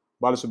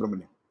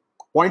 Balasubramanian.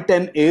 Point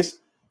 10 is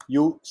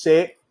you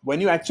say, when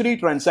you actually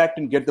transact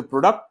and get the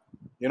product,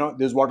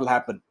 this is what will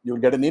happen. You'll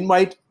get an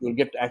invite, you'll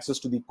get access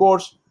to the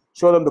course,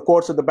 show them the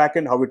course at the back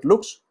end, how it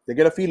looks. They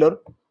get a feeler.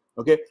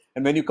 Okay.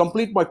 And when you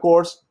complete my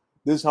course,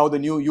 this is how the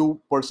new you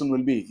person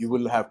will be. You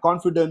will have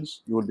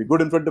confidence. You will be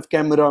good in front of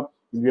camera.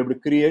 You'll be able to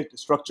create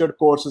structured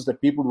courses that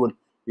people will,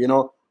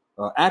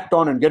 act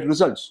on and get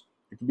results.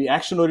 It will be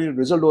action-oriented,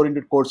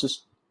 result-oriented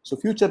courses. So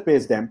future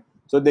pace them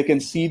so they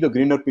can see the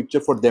greener picture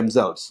for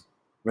themselves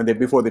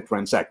before they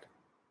transact.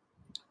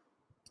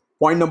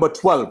 Point number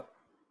 12,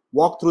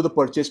 walk through the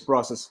purchase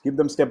process. Give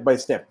them step by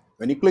step.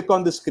 When you click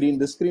on the screen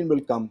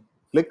will come.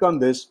 Click on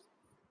this,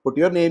 put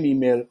your name,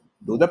 email,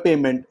 do the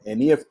payment,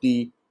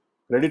 NEFT,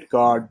 credit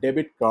card,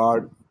 debit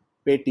card,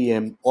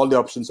 Paytm, all the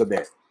options are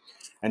there.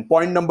 And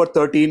point number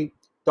 13,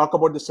 talk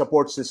about the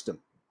support system.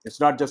 It's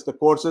not just the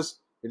courses.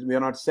 We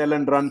are not sell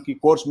and run, ki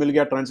course mil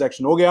gaya,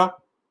 transaction ho gaya.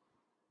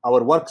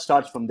 Our work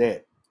starts from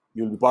there.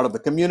 You'll be part of the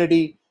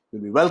community.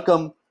 You'll be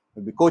welcome.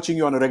 We'll be coaching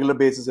you on a regular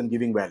basis and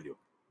giving value.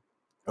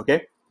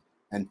 Okay.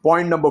 And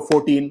point number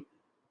 14,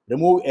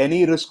 remove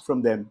any risk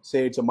from them.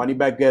 Say it's a money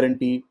back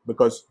guarantee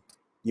because,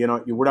 you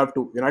would have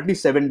to, at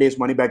least 7 days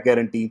money back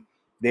guarantee.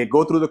 They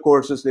go through the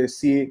courses. They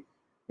see,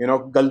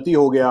 galti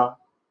ho gaya.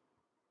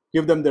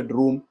 Give them that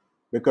room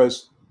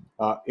because,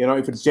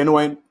 if it's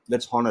genuine,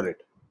 let's honor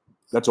it.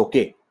 That's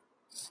okay.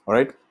 All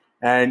right.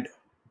 And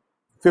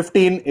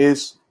 15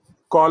 is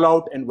call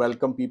out and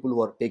welcome people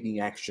who are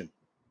taking action.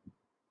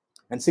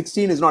 And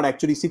 16 is not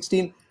actually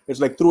 16. It's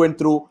like through and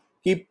through.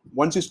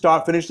 Once you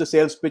finish the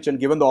sales pitch and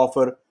given the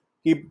offer,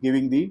 keep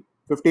giving the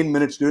 15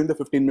 minutes. During the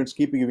 15 minutes,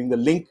 keep giving the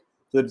link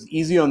so it's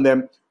easy on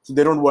them. So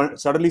they don't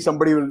want, suddenly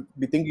somebody will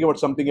be thinking about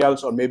something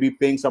else or maybe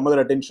paying some other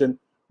attention.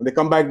 When they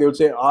come back, they will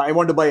say, I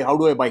want to buy. How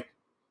do I buy?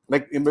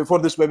 Like before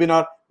this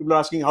webinar, people are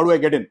asking, how do I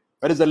get in?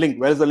 Where is the link?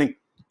 Where is the link?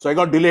 So I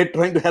got delayed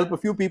trying to help a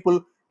few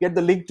people get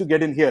the link to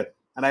get in here.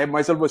 And I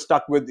myself was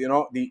stuck with,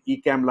 the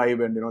eCam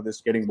live and,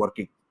 this getting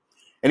working.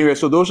 Anyway,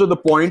 so those are the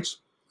points.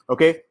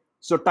 Okay.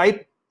 So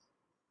type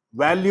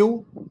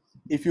value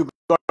if you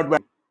got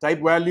value.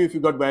 Type value if you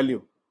got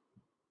value.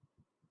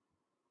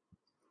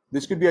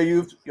 This could be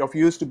of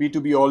use to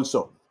B2B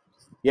also.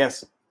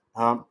 Yes.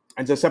 And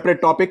it's a separate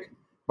topic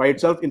by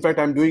itself. In fact,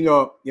 I'm doing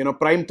a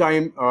prime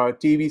time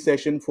TV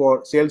session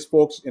for sales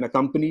folks in a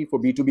company for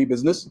B2B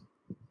business.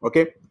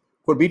 Okay.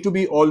 For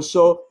B2B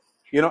also,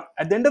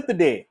 at the end of the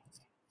day,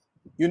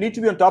 you need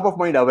to be on top of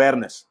mind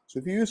awareness. So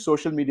if you use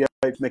social media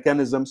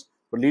mechanisms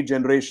for lead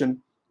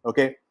generation,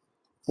 okay.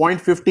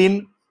 Point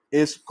 15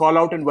 is call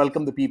out and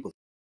welcome the people.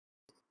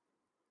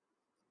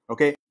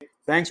 Okay.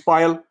 Thanks,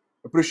 Payal.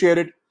 Appreciate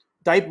it.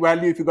 Type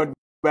value if you got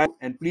value,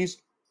 and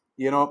please,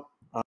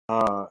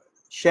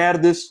 share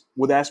this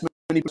with as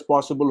many people as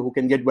possible who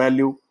can get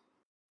value.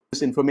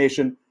 This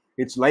information,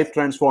 it's life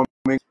transforming,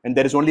 and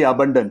there is only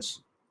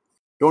abundance.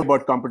 Don't worry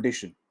about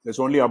competition. There's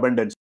only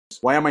abundance.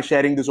 Why am I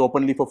sharing this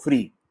openly for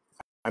free?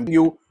 I'm giving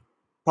you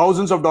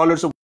thousands of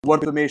dollars of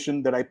worth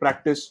information that I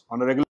practice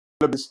on a regular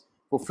basis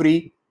for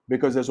free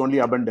because there's only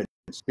abundance.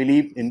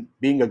 Believe in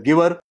being a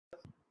giver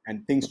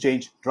and things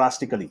change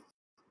drastically.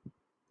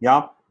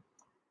 Yeah.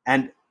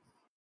 And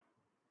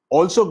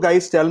also,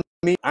 guys, tell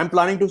me, I'm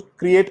planning to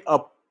create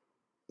a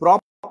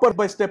proper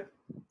by-step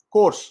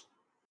course,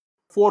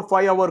 4 or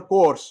 5 hour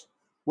course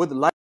with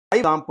live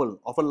example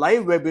of a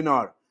live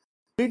webinar,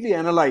 completely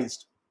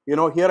analyzed.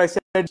 Here I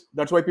said,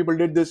 that's why people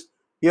did this.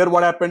 Here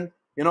what happened,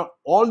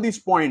 all these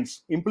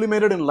points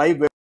implemented in live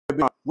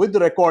webinar with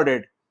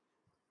recorded,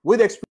 with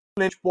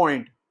explanation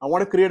point. I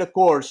want to create a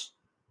course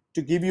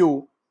to give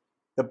you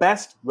the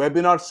best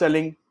webinar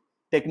selling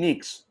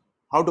techniques,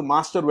 how to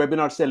master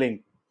webinar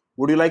selling.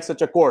 Would you like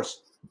such a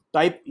course?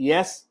 Type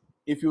yes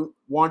if you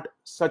want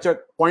such a.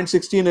 Point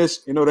 16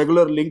 is,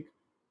 regular link.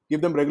 Give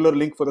them regular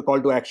link for the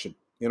call to action,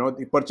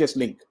 the purchase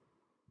link.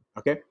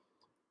 Okay.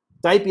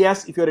 Type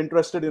yes if you're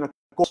interested in a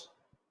course,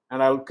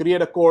 and I'll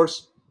create a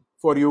course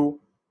for you,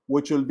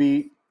 which will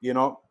be,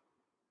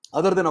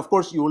 other than, of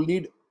course, you will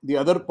need the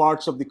other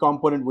parts of the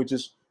component, which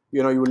is,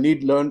 you will need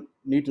to learn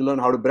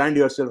how to brand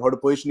yourself, how to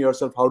position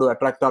yourself, how to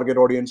attract target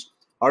audience,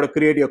 how to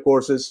create your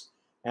courses,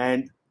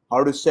 and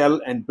how to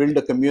sell and build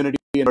a community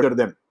and nurture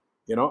them,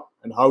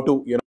 and how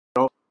to,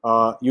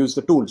 use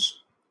the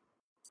tools.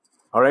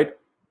 All right.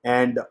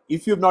 And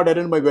if you've not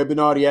attended my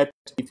webinar yet,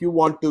 if you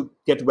want to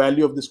get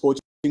value of this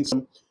coaching,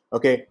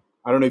 okay,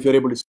 I don't know if you're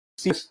able to see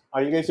this.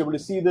 Are you guys able to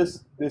see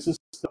this? This is,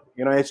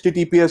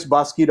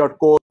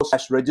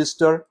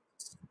 https://baski.co/register.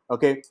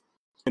 Okay.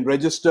 And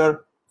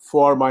register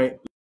for my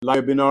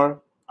live webinar.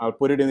 I'll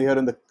put it in here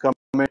in the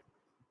comment.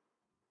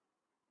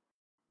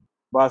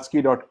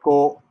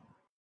 Baski.co/register.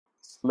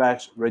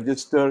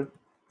 /register.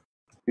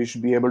 You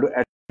should be able to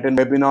attend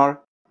webinar.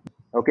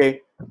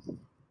 Okay.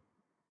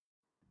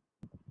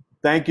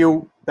 Thank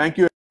you. Thank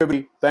you,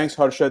 everybody. Thanks,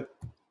 Harshad.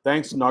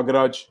 Thanks,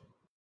 Nagaraj,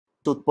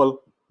 Sutpal.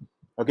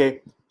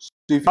 Okay. So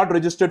if you're not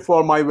registered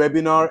for my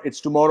webinar, it's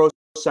tomorrow,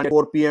 Sunday,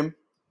 4 p.m.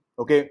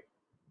 Okay.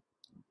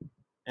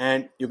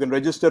 And you can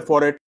register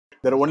for it.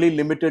 There are only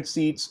limited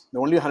seats. There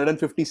are only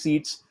 150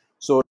 seats.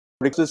 So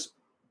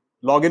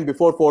log in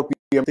before 4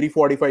 p.m.,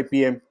 3:45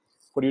 p.m.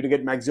 for you to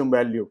get maximum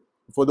value.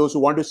 For those who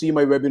want to see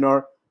my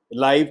webinar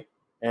live,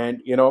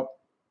 and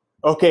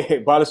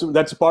okay, Balasubramanian,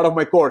 that's a part of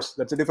my course.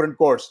 That's a different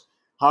course.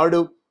 How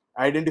to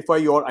identify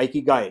your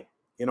Ikigai,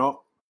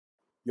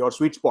 your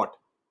sweet spot,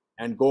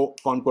 and go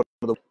conquer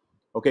the world.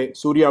 Okay,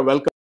 Surya,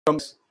 welcome.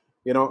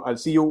 I'll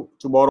see you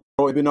tomorrow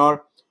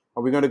webinar.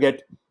 We're going to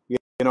get,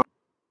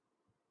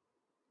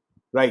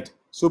 right.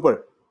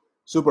 Super.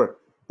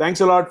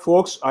 Thanks a lot,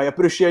 folks. I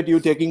appreciate you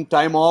taking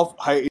time off.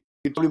 It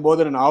took me more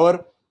than an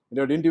hour.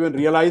 Didn't even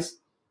realize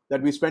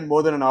that we spent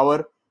more than an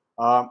hour,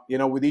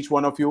 with each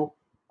one of you.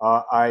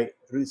 I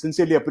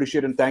sincerely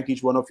appreciate and thank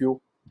each one of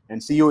you.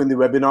 And see you in the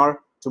webinar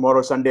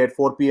tomorrow, Sunday at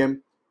 4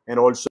 p.m. and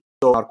also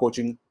our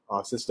coaching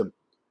system.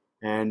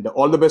 And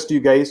all the best to you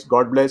guys.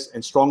 God bless,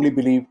 and strongly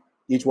believe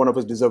each one of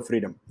us deserve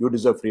freedom. You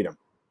deserve freedom.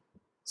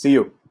 See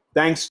you.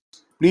 Thanks.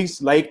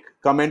 Please like,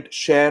 comment,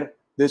 share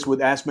this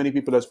with as many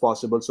people as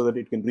possible so that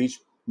it can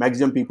reach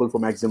maximum people for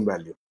maximum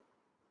value.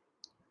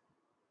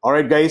 All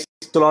right, guys,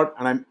 thanks a lot.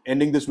 And I'm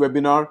ending this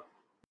webinar.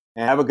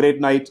 And have a great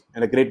night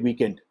and a great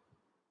weekend.